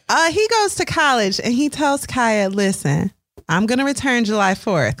here. He goes to college and he tells Kaya, listen, I'm going to return July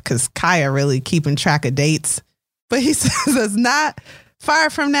 4th because Kaya really keeping track of dates. But he says it's not far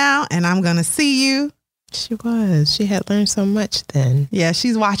from now and I'm going to see you. She was. She had learned so much then. Yeah,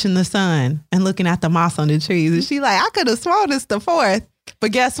 she's watching the sun and looking at the moss on the trees. And she like, I could have sworn it's the 4th.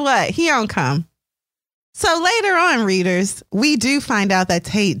 But guess what? He don't come. So later on, readers, we do find out that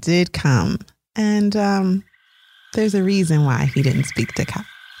Tate did come. And there's a reason why he didn't speak to Kaya.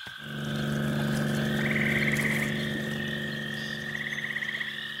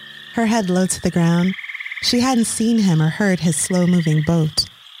 Her head low to the ground. She hadn't seen him or heard his slow-moving boat.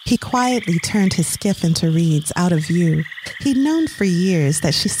 He quietly turned his skiff into reeds out of view. He'd known for years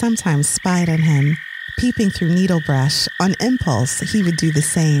that she sometimes spied on him. Peeping through needle brush, on impulse, he would do the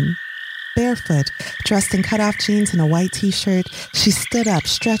same. Barefoot, dressed in cut-off jeans and a white t-shirt, she stood up,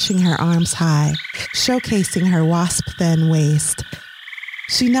 stretching her arms high, showcasing her wasp-thin waist.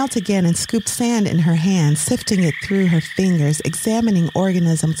 She knelt again and scooped sand in her hand, sifting it through her fingers, examining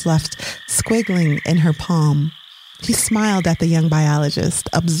organisms left squiggling in her palm. He smiled at the young biologist,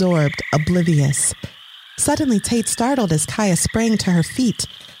 absorbed, oblivious. Suddenly, Tate startled as Kaya sprang to her feet,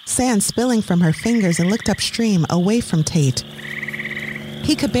 sand spilling from her fingers, and looked upstream, away from Tate.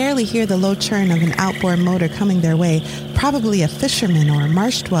 He could barely hear the low churn of an outboard motor coming their way, probably a fisherman or a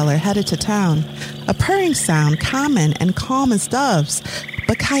marsh dweller headed to town. A purring sound, common and calm as doves.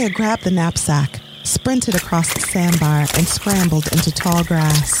 But Kaya grabbed the knapsack, sprinted across the sandbar, and scrambled into tall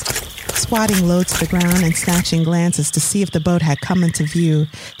grass. Squatting low to the ground and snatching glances to see if the boat had come into view,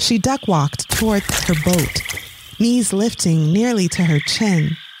 she duck-walked toward her boat, knees lifting nearly to her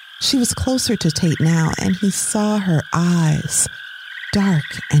chin. She was closer to Tate now, and he saw her eyes, dark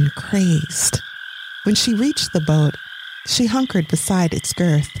and crazed. When she reached the boat, she hunkered beside its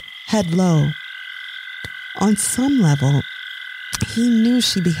girth, head low. On some level, he knew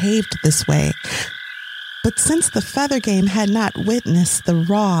she behaved this way, but since the feather game had not witnessed the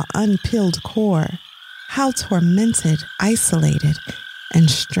raw, unpeeled core, how tormented, isolated, and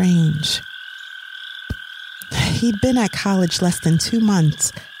strange. He'd been at college less than 2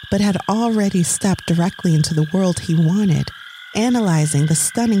 months, but had already stepped directly into the world he wanted, analyzing the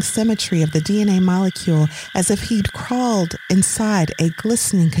stunning symmetry of the DNA molecule as if he'd crawled inside a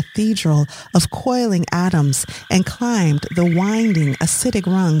glistening cathedral of coiling atoms and climbed the winding, acidic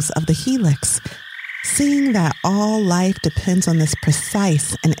rungs of the helix. Seeing that all life depends on this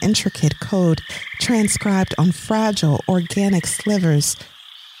precise and intricate code transcribed on fragile organic slivers,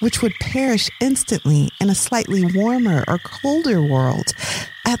 which would perish instantly in a slightly warmer or colder world,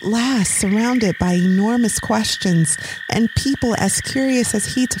 at last surrounded by enormous questions and people as curious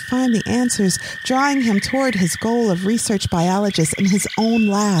as he to find the answers, drawing him toward his goal of research biologists in his own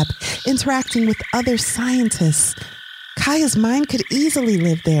lab, interacting with other scientists. Kaya's mind could easily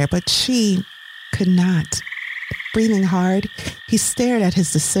live there, but she could not. Breathing hard, he stared at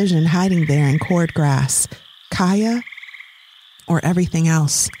his decision hiding there in cord grass. Kaya or everything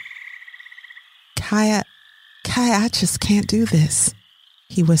else. Kaya, I just can't do this.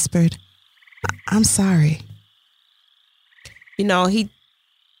 he whispered. I'm sorry. You know,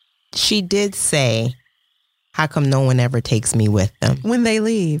 she did say, how come no one ever takes me with them? When they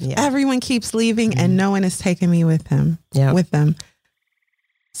leave. Yeah. Everyone keeps leaving and no one is taking me with him. Yeah. With them.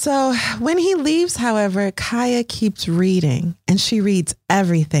 So when he leaves, however, Kaya keeps reading, and she reads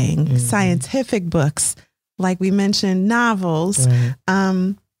everything. Scientific books, like we mentioned, novels.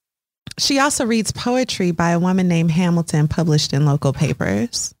 Right. She also reads poetry by a woman named Hamilton, published in local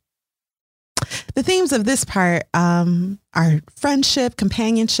papers. The themes of this part are friendship,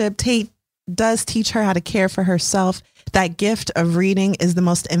 companionship. Tate does teach her how to care for herself. That gift of reading is the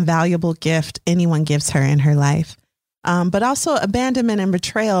most invaluable gift anyone gives her in her life. But also abandonment and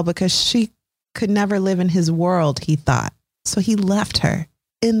betrayal, because she could never live in his world, he thought. So he left her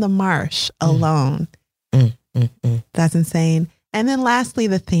in the marsh alone. That's insane. And then lastly,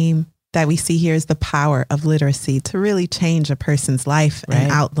 the theme that we see here is the power of literacy to really change a person's life and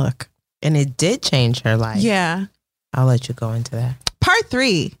outlook. And it did change her life. Yeah. I'll let you go into that. Part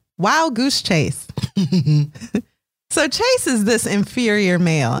 3, Wild Goose Chase. So Chase is this inferior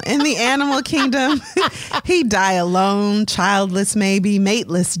male. In the animal kingdom, he'd die alone, childless maybe,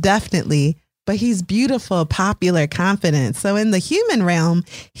 mateless definitely, but he's beautiful, popular, confident. So in the human realm,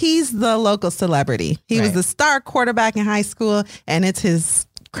 he's the local celebrity. He was the star quarterback in high school, and it's his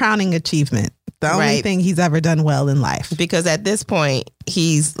crowning achievement. The only thing he's ever done well in life. Because at this point,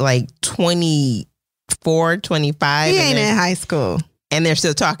 he's like 24, 25. He ain't in high school. And they're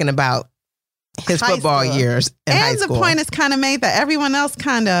still talking about his football years in high school. And the point is kind of made that everyone else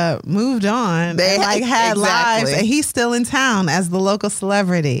kind of moved on. They had lives, and he's still in town as the local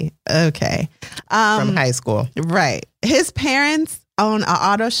celebrity. Okay. From high school. Right. His parents own an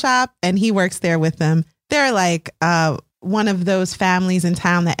auto shop, and he works there with them. They're like one of those families in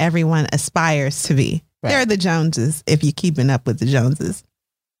town that everyone aspires to be. Right. They're the Joneses, if you're keeping up with the Joneses.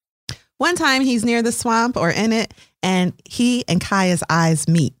 One time he's near the swamp or in it, and he and Kaya's eyes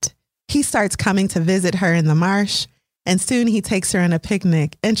meet. He starts coming to visit her in the marsh, and soon he takes her on a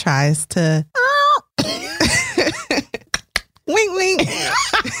picnic and tries to wink, wink.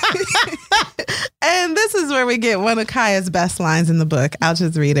 And this is where we get one of Kaya's best lines in the book. I'll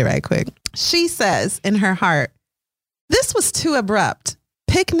just read it right quick. She says in her heart, "This was too abrupt.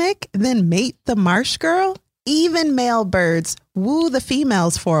 Picnic, then mate the marsh girl? Even male birds woo the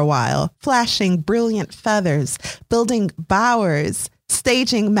females for a while, flashing brilliant feathers, building bowers,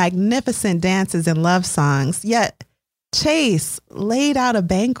 staging magnificent dances and love songs. Yet Chase laid out a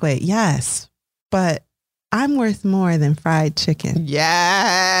banquet, yes, but I'm worth more than fried chicken."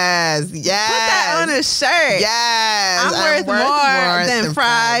 Yes. Put that on a shirt. Yes. I'm worth more than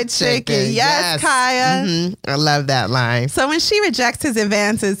fried chicken. Yes, Kaya. I love that line. So when she rejects his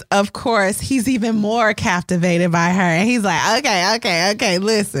advances, of course, he's even more captivated by her. And he's like, okay,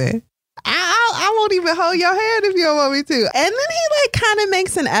 listen. I won't even hold your hand if you don't want me to. And then he like kind of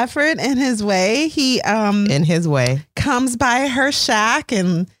makes an effort in his way. He comes by her shack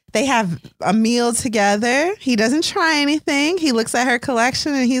and they have a meal together. He doesn't try anything. He looks at her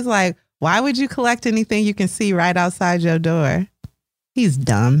collection and he's like, why would you collect anything you can see right outside your door? He's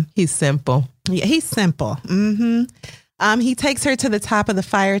dumb. He's simple. Yeah, he's simple. He takes her to the top of the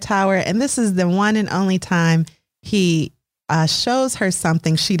fire tower, and this is the one and only time he shows her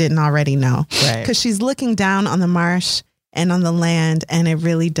something she didn't already know. Right. Because she's looking down on the marsh and on the land, and it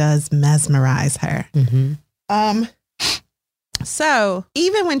really does mesmerize her. So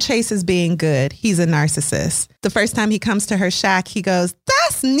even when Chase is being good, he's a narcissist. The first time he comes to her shack, he goes,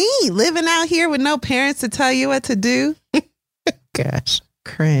 "That's neat, living out here with no parents to tell you what to do." Gosh.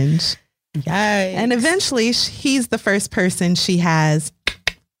 Cringe. Yikes. And eventually he's the first person she has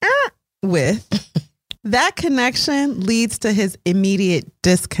with. That connection leads to his immediate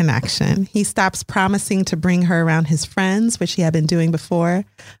disconnection. He stops promising to bring her around his friends, which he had been doing before,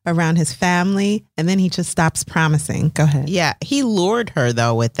 around his family, and then he just stops promising. Go ahead. Yeah, he lured her,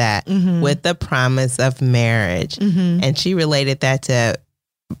 though, with that, with the promise of marriage. And she related that to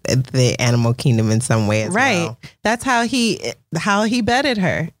the animal kingdom in some way as well. That's how he betted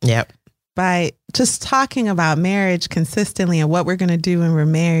her. Yep. By just talking about marriage consistently and what we're going to do when we're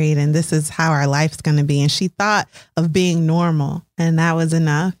married, and this is how our life's going to be. And she thought of being normal, and that was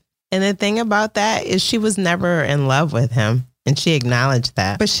enough. And the thing about that is she was never in love with him, and she acknowledged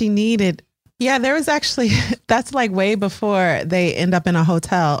that. But she needed, there was actually, that's like way before they end up in a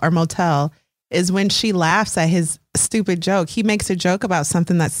hotel or motel, is when she laughs at his stupid joke. He makes a joke about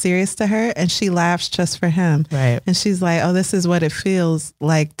something that's serious to her, and she laughs just for him. Right. And she's like, oh, this is what it feels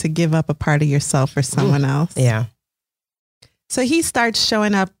like to give up a part of yourself for someone else. Yeah. So he starts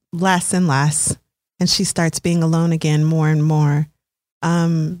showing up less and less, and she starts being alone again more and more.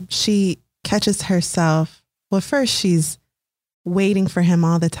 she catches herself. Well, first she's waiting for him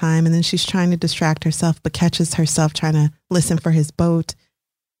all the time, and then she's trying to distract herself, but catches herself trying to listen for his boat.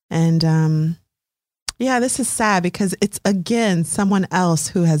 And this is sad because it's again someone else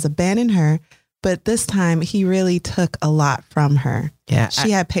who has abandoned her, but this time he really took a lot from her. Yeah,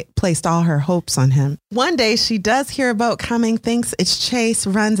 she had placed all her hopes on him. One day she does hear a boat coming, thinks it's Chase,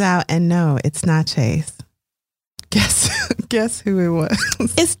 runs out, and no, it's not Chase. Guess who it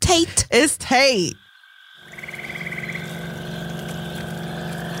was? It's Tate. It's Tate.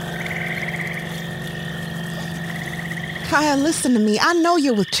 Kaya, listen to me. I know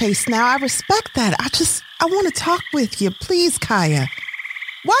you're with Chase now. I respect that. I want to talk with you. Please, Kaya.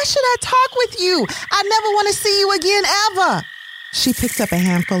 Why should I talk with you? I never want to see you again, ever. She picked up a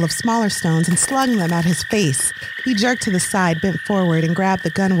handful of smaller stones and slung them at his face. He jerked to the side, bent forward, and grabbed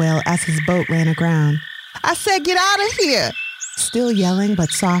the gunwale as his boat ran aground. I said, get out of here. Still yelling,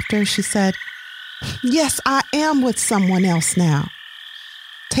 but softer, she said, yes, I am with someone else now.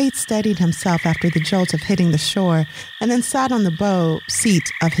 Tate steadied himself after the jolt of hitting the shore and then sat on the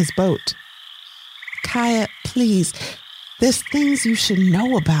seat of his boat. Kaya, please, there's things you should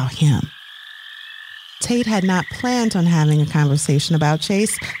know about him. Tate had not planned on having a conversation about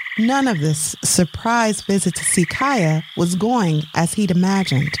Chase. None of this surprise visit to see Kaya was going as he'd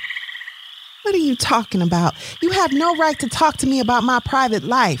imagined. What are you talking about? You have no right to talk to me about my private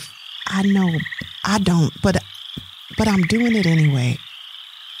life. I know I don't, but I'm doing it anyway.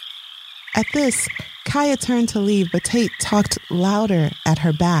 At this, Kaya turned to leave, but Tate talked louder at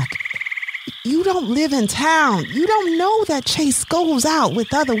her back. You don't live in town. You don't know that Chase goes out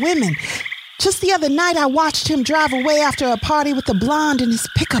with other women. Just the other night, I watched him drive away after a party with a blonde in his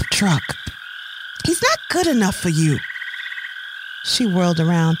pickup truck. He's not good enough for you. She whirled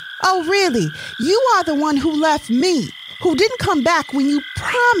around. Oh, really? You are the one who left me, who didn't come back when you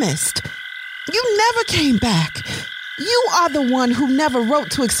promised. You never came back. You are the one who never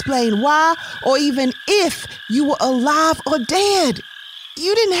wrote to explain why or even if you were alive or dead.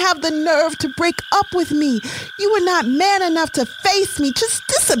 You didn't have the nerve to break up with me. You were not man enough to face me. Just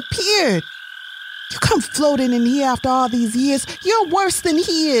disappeared. You come floating in here after all these years. You're worse than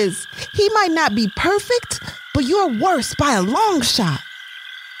he is. He might not be perfect, but you're worse by a long shot.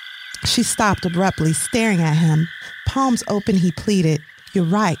 She stopped abruptly, staring at him. Palms open, he pleaded, you're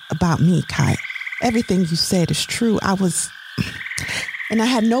right about me, Kaya. Everything you said is true. And I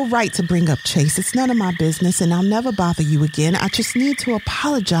had no right to bring up Chase. It's none of my business, and I'll never bother you again. I just need to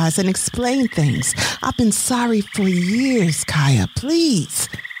apologize and explain things. I've been sorry for years, Kaya. Please.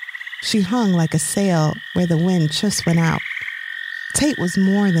 She hung like a sail where the wind just went out. Tate was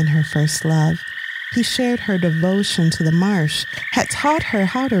more than her first love. He shared her devotion to the marsh, had taught her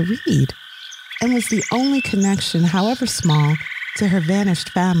how to read, and was the only connection, however small, to her vanished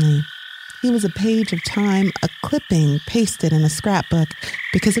family. He was a page of time, a clipping pasted in a scrapbook,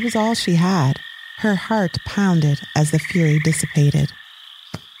 because it was all she had. Her heart pounded as the fury dissipated.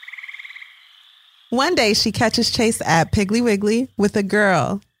 One day, she catches Chase at Piggly Wiggly with a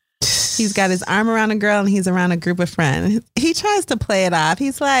girl. He's got his arm around a girl and he's around a group of friends. He tries to play it off.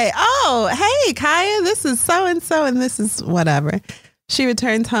 He's like, oh, hey, Kaya, this is so-and-so and this is whatever. She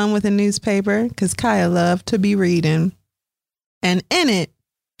returns home with a newspaper because Kaya loved to be reading. And in it,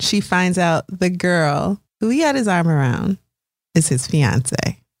 she finds out the girl who he had his arm around is his fiance.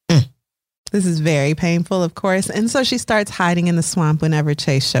 This is very painful, of course. And so she starts hiding in the swamp whenever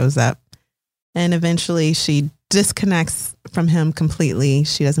Chase shows up. And eventually she disconnects from him completely.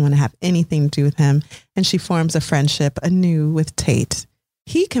 She doesn't want to have anything to do with him. And she forms a friendship anew with Tate.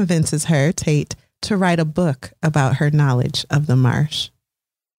 He convinces her, Tate, to write a book about her knowledge of the marsh.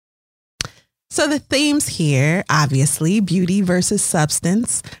 So the themes here, obviously, beauty versus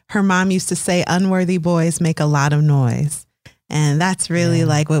substance. Her mom used to say unworthy boys make a lot of noise. And that's really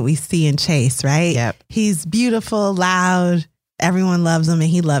like what we see in Chase, right? Yep. He's beautiful, loud. Everyone loves him and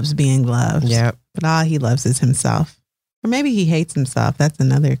he loves being loved. Yep. But all he loves is himself. Or maybe he hates himself. That's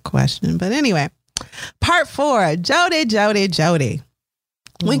another question. But anyway, part 4, Jody.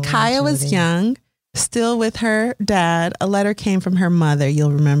 When Kaya was young, still with her dad, a letter came from her mother,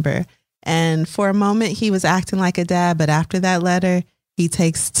 you'll remember. And for a moment, he was acting like a dad. But after that letter, he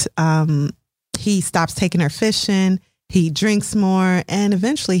stops taking her fishing. He drinks more. And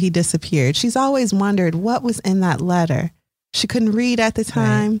eventually he disappeared. She's always wondered what was in that letter. She couldn't read at the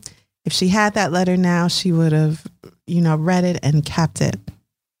time. Right. If she had that letter now, she would have, read it and kept it.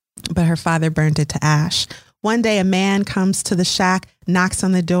 But her father burned it to ash. One day, a man comes to the shack, knocks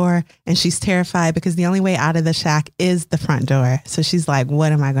on the door, and she's terrified because the only way out of the shack is the front door. So she's like,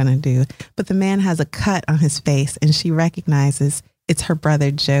 what am I going to do? But the man has a cut on his face, and she recognizes it's her brother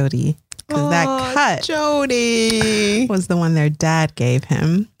Jody. Because that cut Jody was the one their dad gave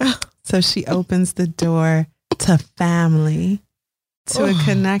him. So she opens the door to family, to a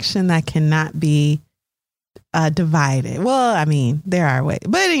connection that cannot be divided. Well, I mean, there are ways.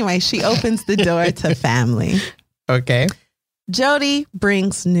 But anyway, she opens the door to family. Okay. Jody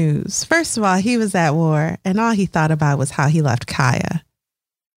brings news. First of all, he was at war and all he thought about was how he left Kaya.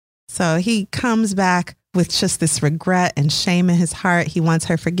 So he comes back with just this regret and shame in his heart. He wants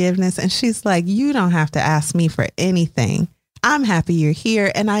her forgiveness. And she's like, you don't have to ask me for anything. I'm happy you're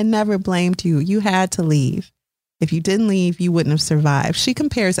here. And I never blamed you. You had to leave. If you didn't leave, you wouldn't have survived. She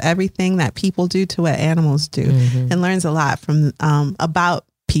compares everything that people do to what animals do and learns a lot from about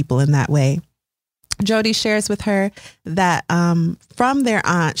people in that way. Jody shares with her that from their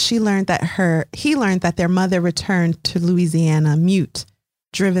aunt, he learned that their mother returned to Louisiana mute,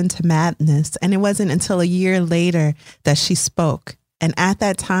 driven to madness. And it wasn't until a year later that she spoke. And at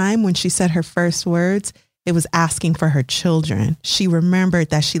that time, when she said her first words, it was asking for her children. She remembered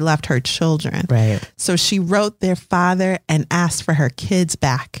that she left her children. Right. So she wrote their father and asked for her kids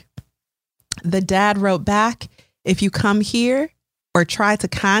back. The dad wrote back, if you come here or try to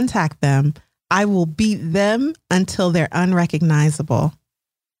contact them, I will beat them until they're unrecognizable.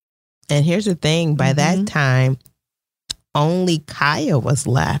 And here's the thing, by that time, only Kaya was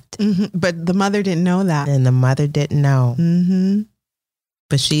left. But the mother didn't know that. And the mother didn't know.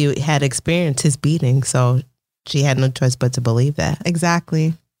 But she had experienced his beating, so she had no choice but to believe that.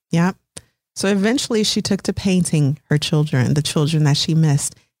 Exactly. Yep. So eventually she took to painting her children, the children that she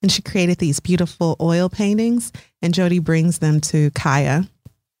missed. And she created these beautiful oil paintings, and Jody brings them to Kaya.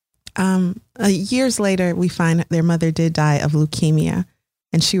 Years later, we find their mother did die of leukemia,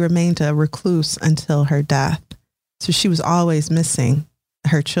 and she remained a recluse until her death. So she was always missing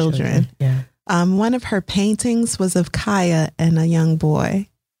her children. Yeah. One of her paintings was of Kaya and a young boy.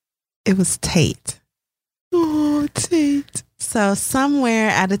 It was Tate. Oh, Tate. So somewhere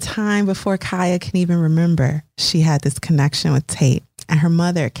at a time before Kaya can even remember, she had this connection with Tate, and her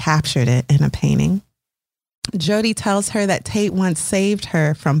mother captured it in a painting. Jody tells her that Tate once saved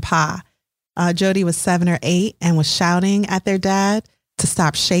her from Pa. Jody was 7 or 8 and was shouting at their dad to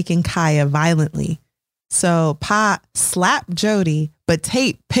stop shaking Kaya violently. So Pa slapped Jody, but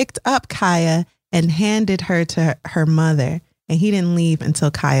Tate picked up Kaya and handed her to her mother. And he didn't leave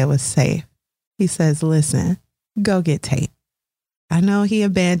until Kaya was safe. He says, listen, go get Tate. I know he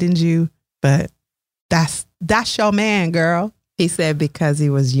abandoned you, but that's your man, girl. He said because he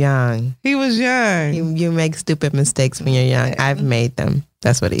was young. He was young. You make stupid mistakes when you're young. I've made them.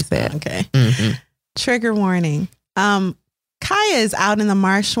 That's what he said. Okay. Trigger warning. Kaya is out in the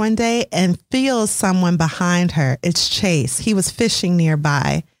marsh one day and feels someone behind her. It's Chase. He was fishing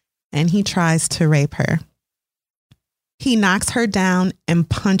nearby and he tries to rape her. He knocks her down and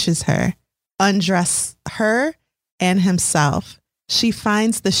punches her, undresses her and himself. She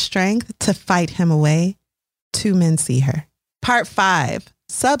finds the strength to fight him away. 2 men see her. Part 5,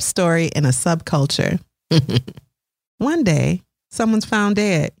 sub-story in a subculture. One day, someone's found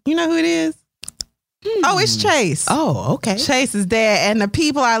dead. You know who it is? Oh, it's Chase. Oh, okay. Chase is dead. And the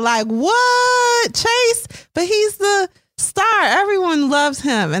people are like, what? Chase? But he's the star. Everyone loves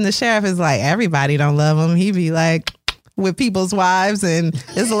him. And the sheriff is like, everybody don't love him. He be like with people's wives. And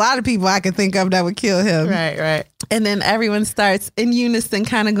there's a lot of people I can think of that would kill him. Right. And then everyone starts in unison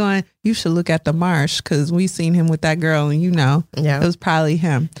kind of going, you should look at the marsh because we seen him with that girl and it was probably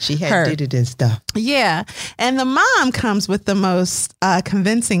him. She had did it and stuff. Yeah. And the mom comes with the most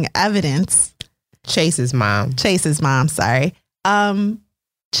convincing evidence. Chase's mom, sorry.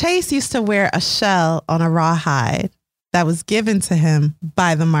 Chase used to wear a shell on a rawhide that was given to him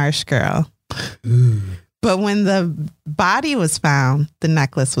by the marsh girl. But when the body was found, the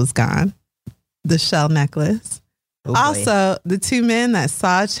necklace was gone. The shell necklace. Oh, also, the 2 men that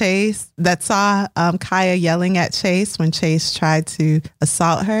saw Kaya yelling at Chase when Chase tried to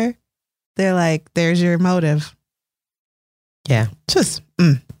assault her, they're like, there's your motive. Yeah. Just,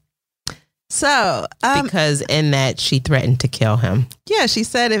 So, because in that she threatened to kill him. Yeah, she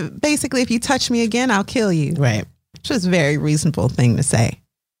said, if you touch me again, I'll kill you. Right. Which was a very reasonable thing to say.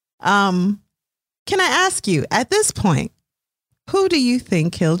 Can I ask you, at this point, who do you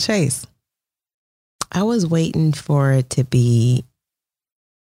think killed Chase? I was waiting for it to be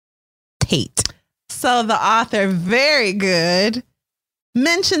Tate. So the author, very good,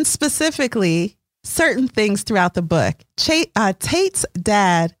 mentioned specifically certain things throughout the book. Tate's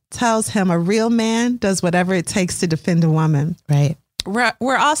dad tells him a real man does whatever it takes to defend a woman. Right.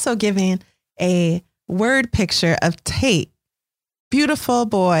 We're also given a word picture of Tate, beautiful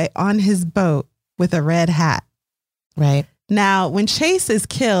boy on his boat with a red hat. Right. Now, when Chase is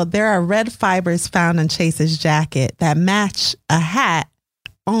killed, there are red fibers found on Chase's jacket that match a hat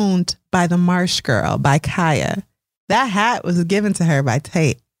owned by the Marsh girl, by Kaya. That hat was given to her by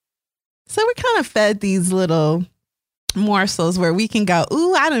Tate. So we're kind of fed these little morsels where we can go,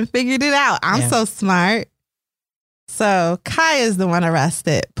 ooh, I done figured it out. I'm so smart. So Kaya is the one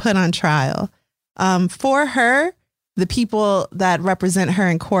arrested, put on trial. For her, the people that represent her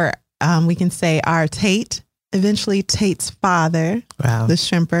in court, we can say are Tate, eventually Tate's father, the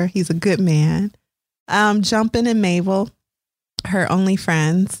shrimper. He's a good man. Jumpin and Mabel, her only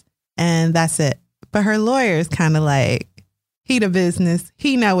friends, and that's it. But her lawyer is kind of like, he the business.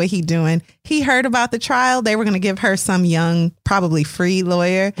 He know what he doing. He heard about the trial. They were going to give her some young, probably free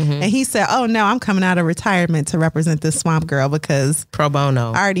lawyer. And he said, oh, no, I'm coming out of retirement to represent this swamp girl because pro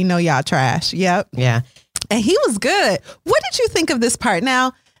bono. I already know y'all trash. Yep. Yeah. And he was good. What did you think of this part?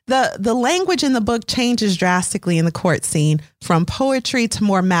 Now, the language in the book changes drastically in the court scene from poetry to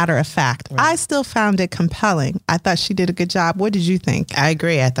more matter of fact. Right. I still found it compelling. I thought she did a good job. What did you think? I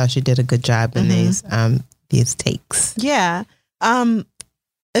agree. I thought she did a good job in these takes. Yeah.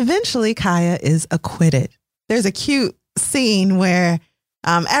 Eventually, Kaya is acquitted. There's a cute scene where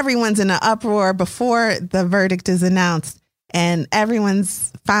everyone's in an uproar before the verdict is announced, and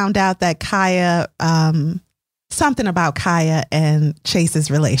everyone's found out that Kaya, something about Kaya and Chase's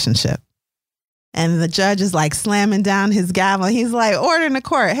relationship. And the judge is like slamming down his gavel. He's like, order in the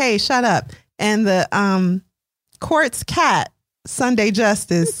court. Hey, shut up. And the court's cat, Sunday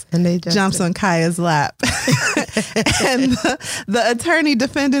Justice, jumps on Kaya's lap. And the attorney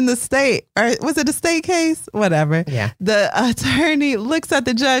defending the state, or was it a state case? Whatever. Yeah. The attorney looks at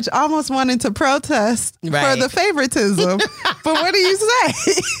the judge almost wanting to protest for the favoritism. But what do you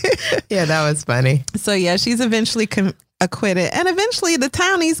say? Yeah, that was funny. So yeah, she's eventually acquitted. And eventually the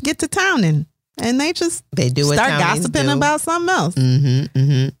townies get to towning. And they do start gossiping about something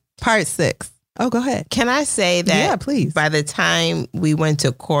else. Part 6. Oh, go ahead. Can I say that? Yeah, please. By the time we went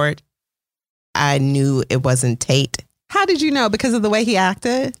to court, I knew it wasn't Tate. How did you know? Because of the way he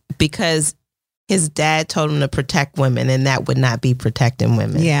acted? Because his dad told him to protect women, and that would not be protecting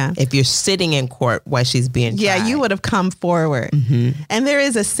women. Yeah. If you're sitting in court while she's being tried. Yeah, you would have come forward. And there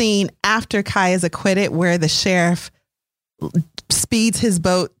is a scene after Kaya's acquitted where the sheriff speeds his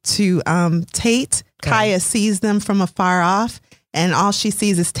boat to Tate. Kaya sees them from afar off. And all she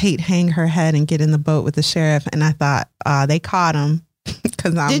sees is Tate hang her head and get in the boat with the sheriff. And I thought, they caught him.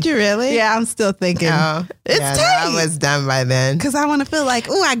 Did you really? Yeah, I'm still thinking. Oh, it's Tate. I was done by then. Because I want to feel like,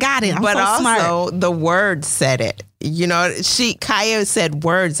 ooh, I got it. I'm but so also, smart. the words said it. You know, Kaya said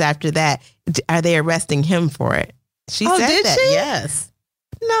words after that. Are they arresting him for it? She said did that. She? Yes.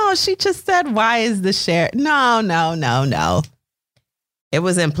 No, she just said, why is the sheriff? No. It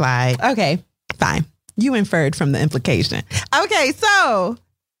was implied. Okay, fine. You inferred from the implication. Okay, so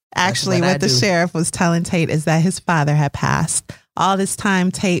actually what the sheriff was telling Tate is that his father had passed. All this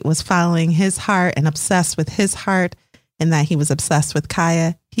time, Tate was following his heart and obsessed with his heart, and that he was obsessed with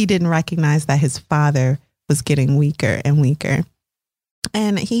Kaya. He didn't recognize that his father was getting weaker and weaker.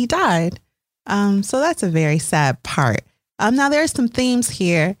 And he died. So that's a very sad part. Now, there are some themes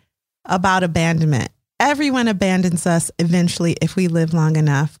here about abandonment. Everyone abandons us eventually if we live long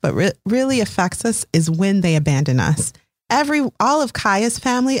enough, but really affects us is when they abandon us. All of Kaya's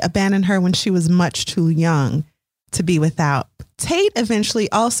family abandoned her when she was much too young to be without. Tate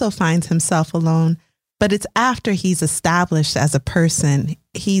eventually also finds himself alone, but it's after he's established as a person.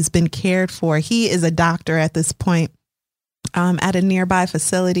 He's been cared for. He is a doctor at this point at a nearby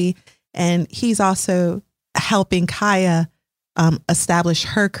facility, and he's also helping Kaya establish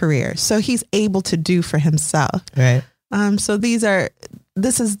her career. So he's able to do for himself. Right. So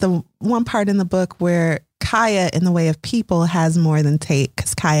this is the one part in the book where Kaya, in the way of people, has more than Tate,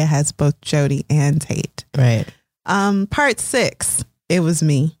 because Kaya has both Jody and Tate. Right. Part 6, it was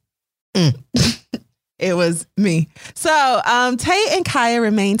me. It was me. So Tate and Kaya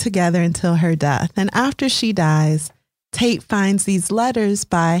remain together until her death. And after she dies, Tate finds these letters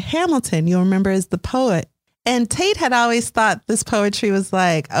by Hamilton. You'll remember as the poet. And Tate had always thought this poetry was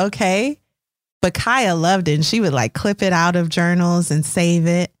like, okay, but Kaya loved it. And she would like clip it out of journals and save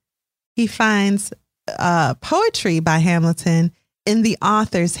it. He finds poetry by Hamilton in the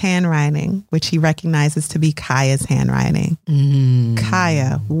author's handwriting, which he recognizes to be Kaya's handwriting.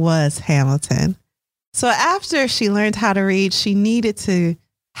 Kaya was Hamilton. So after she learned how to read, she needed to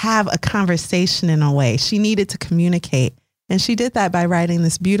have a conversation in a way. She needed to communicate. And she did that by writing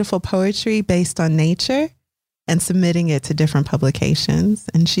this beautiful poetry based on nature and submitting it to different publications.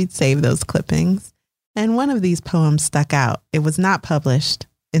 And she'd save those clippings. And one of these poems stuck out. It was not published,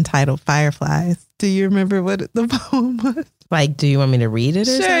 entitled Fireflies. Do you remember what the poem was? Like, do you want me to read it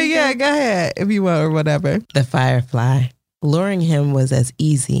or Sure, something? yeah, go ahead if you want or whatever. The firefly. Luring him was as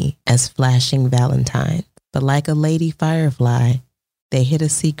easy as flashing valentines. But like a lady firefly, they hid a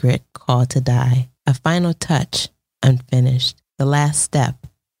secret called to die. A final touch, unfinished. The last step,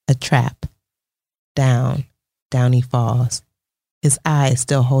 a trap. Down he falls. His eyes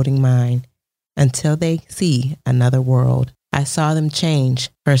still holding mine. Until they see another world. I saw them change.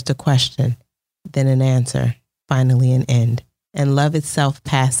 First a question, then an answer, finally an end. And love itself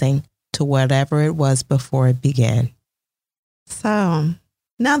passing to whatever it was before it began. So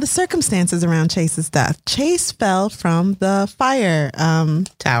now the circumstances around Chase's death. Chase fell from the fire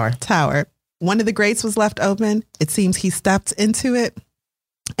tower. One of the grates was left open. It seems he stepped into it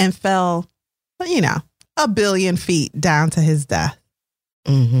and fell, 1 billion feet down to his death.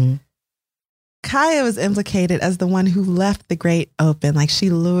 Mm-hmm. Kaya was implicated as the one who left the grate open, like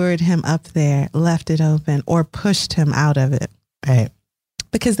she lured him up there, left it open, or pushed him out of it. Right.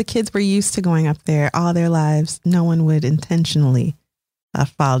 Because the kids were used to going up there all their lives. No one would intentionally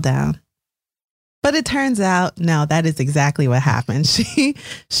fall down. But it turns out, no, that is exactly what happened.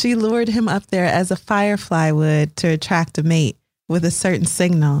 She lured him up there as a firefly would to attract a mate with a certain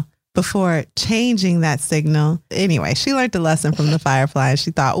signal before changing that signal. Anyway, she learned a lesson from the firefly and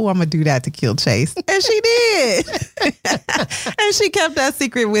she thought, oh, I'm going to do that to kill Chase. And she did. And she kept that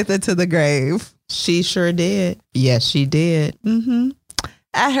secret with her to the grave. She sure did. Yes, she did. Mm-hmm.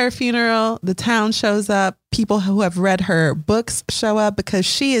 At her funeral, the town shows up. People who have read her books show up because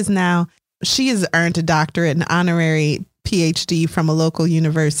she has earned a doctorate, an honorary PhD from a local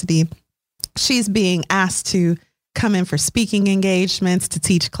university. She's being asked to come in for speaking engagements, to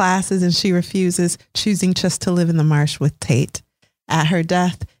teach classes, and she refuses, choosing just to live in the marsh with Tate. At her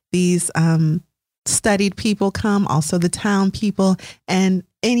death, these studied people come, also the town people, and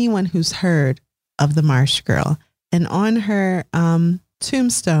anyone who's heard of the Marsh Girl. And on her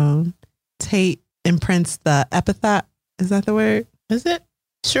tombstone, Tate imprints the epithet. Is that the word? Is it?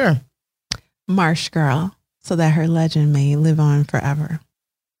 Sure. Marsh Girl, so that her legend may live on forever.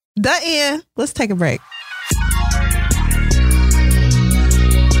 The end. Let's take a break.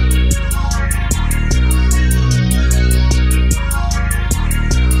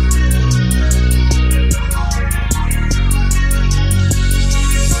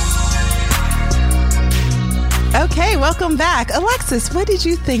 Okay, welcome back. Alexis, what did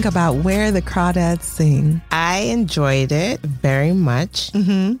you think about Where the Crawdads Sing? I enjoyed it very much.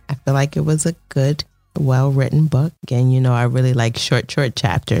 Mm-hmm. I feel like it was a good, well-written book. Again, I really like short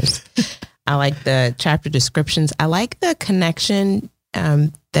chapters. I like the chapter descriptions. I like the connection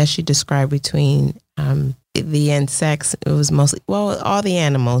that she described between the insects. It was mostly, all the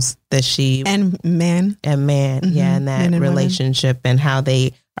animals that she... And man. Mm-hmm. Yeah, and that relationship and how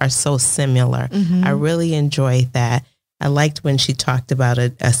they are so similar. Mm-hmm. I really enjoyed that. I liked when she talked about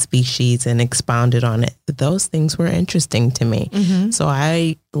a species and expounded on it. Those things were interesting to me. Mm-hmm. So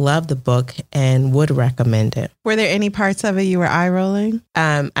I love the book and would recommend it. Were there any parts of it you were eye rolling?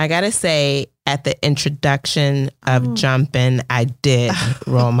 I got to say, at the introduction of Jumpin', I did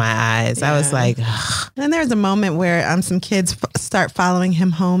roll my eyes. Yeah. I was like, ugh. And there's a moment where some kids start following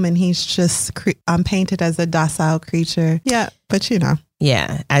him home and he's just painted as a docile creature. Yeah, but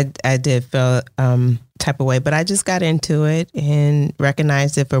Yeah, I did feel type of way, but I just got into it and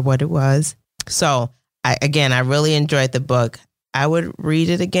recognized it for what it was. So I really enjoyed the book. I would read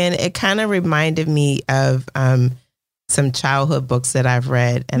it again. It kind of reminded me of some childhood books that I've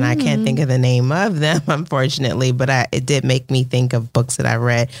read, and I can't think of the name of them, unfortunately, but it did make me think of books that I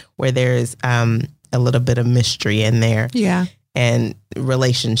read where there's a little bit of mystery in there. Yeah. And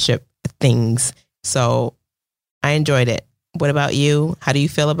relationship things. So I enjoyed it. What about you? How do you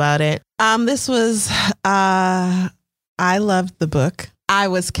feel about it? This was, I loved the book. I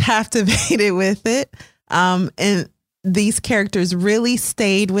was captivated with it. And these characters really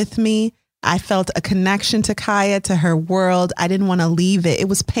stayed with me. I felt a connection to Kaya, to her world. I didn't want to leave it. It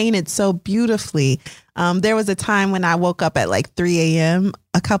was painted so beautifully. There was a time when I woke up at like 3 a.m.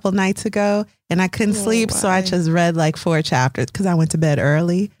 a couple nights ago and I couldn't sleep. Why? So I just read like 4 chapters because I went to bed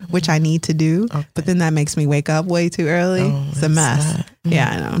early, which I need to do. Okay. But then that makes me wake up way too early. It's a mess. Yeah,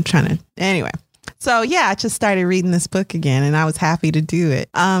 I know. I'm trying to. Anyway. So yeah, I just started reading this book again and I was happy to do it.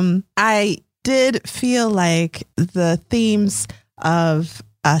 I did feel like the themes of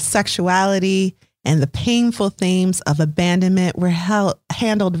sexuality and the painful themes of abandonment were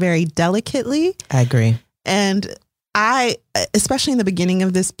handled very delicately. I agree. And I, especially in the beginning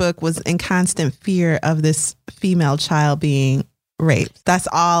of this book, was in constant fear of this female child being raped. That's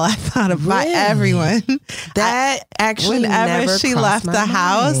all I thought of by everyone. That actually whenever never she left the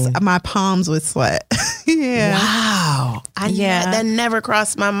house, my palms would sweat. Yeah. Wow. That never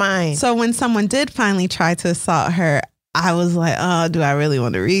crossed my mind. So when someone did finally try to assault her, I was like, oh, do I really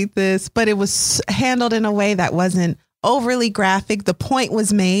want to read this? But it was handled in a way that wasn't overly graphic. The point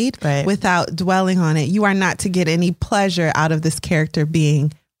was made without dwelling on it. You are not to get any pleasure out of this character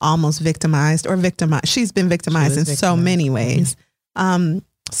being almost victimized or victimized. She's been victimized in so many ways.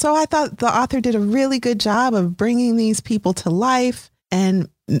 So I thought the author did a really good job of bringing these people to life and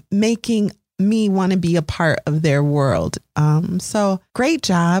making me want to be a part of their world. So great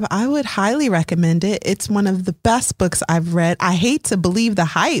job. I would highly recommend it. It's one of the best books I've read. I hate to believe the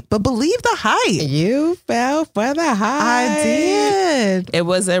hype, but believe the hype. You fell for the hype. I did. It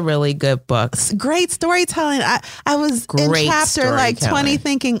was a really good book. Great storytelling. I was in chapter like 20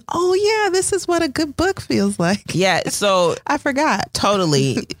 thinking, oh yeah, this is what a good book feels like. Yeah. So I forgot.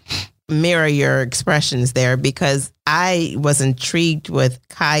 Totally mirror your expressions there, because I was intrigued with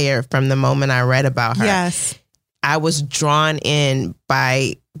Kaya from the moment I read about her. Yes. I was drawn in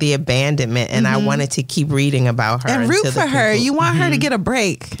by the abandonment, and I wanted to keep reading about her. And root for her. You want her to get a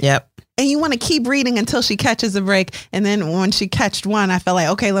break. Yep. And you want to keep reading until she catches a break. And then when she catched one, I felt like,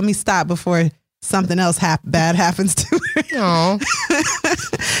 okay, let me stop before something else bad happens to her.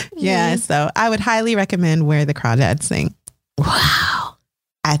 Yeah. So I would highly recommend Where the Crawdads Sing. Wow.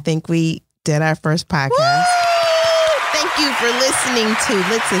 I think we did our first podcast. Woo! Thank you for listening to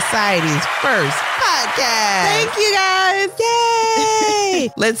Lit Society's first podcast. Thank you guys. Yay!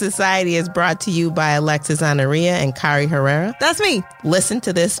 Lit Society is brought to you by Alexis Honoria and Kari Herrera. That's me. Listen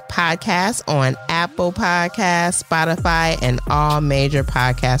to this podcast on Apple Podcasts, Spotify, and all major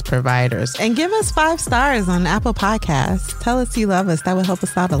podcast providers. And give us 5 stars on Apple Podcasts. Tell us you love us. That would help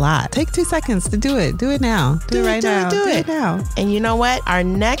us out a lot. Take 2 seconds to do it. Do it now. Do it right now. Do it now. And you know what? Our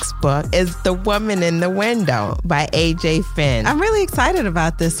next book is The Woman in the Window by A.J. Finn. I'm really excited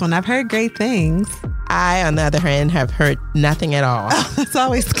about this one. I've heard great things. I, on the other hand, have heard nothing at all. That's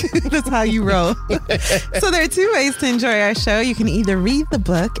always good. That's how you roll. So there are 2 ways to enjoy our show. You can either read the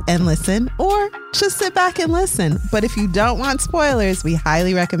book and listen, or just sit back and listen. But if you don't want spoilers, we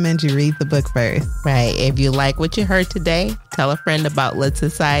highly recommend you read the book first. Right. If you like what you heard today, tell a friend about Lit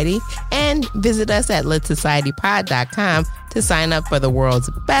Society, and visit us at litsocietypod.com to sign up for the world's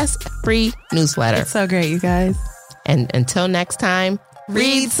best free newsletter. It's so great, you guys. And until next time,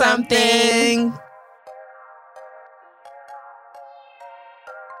 read something.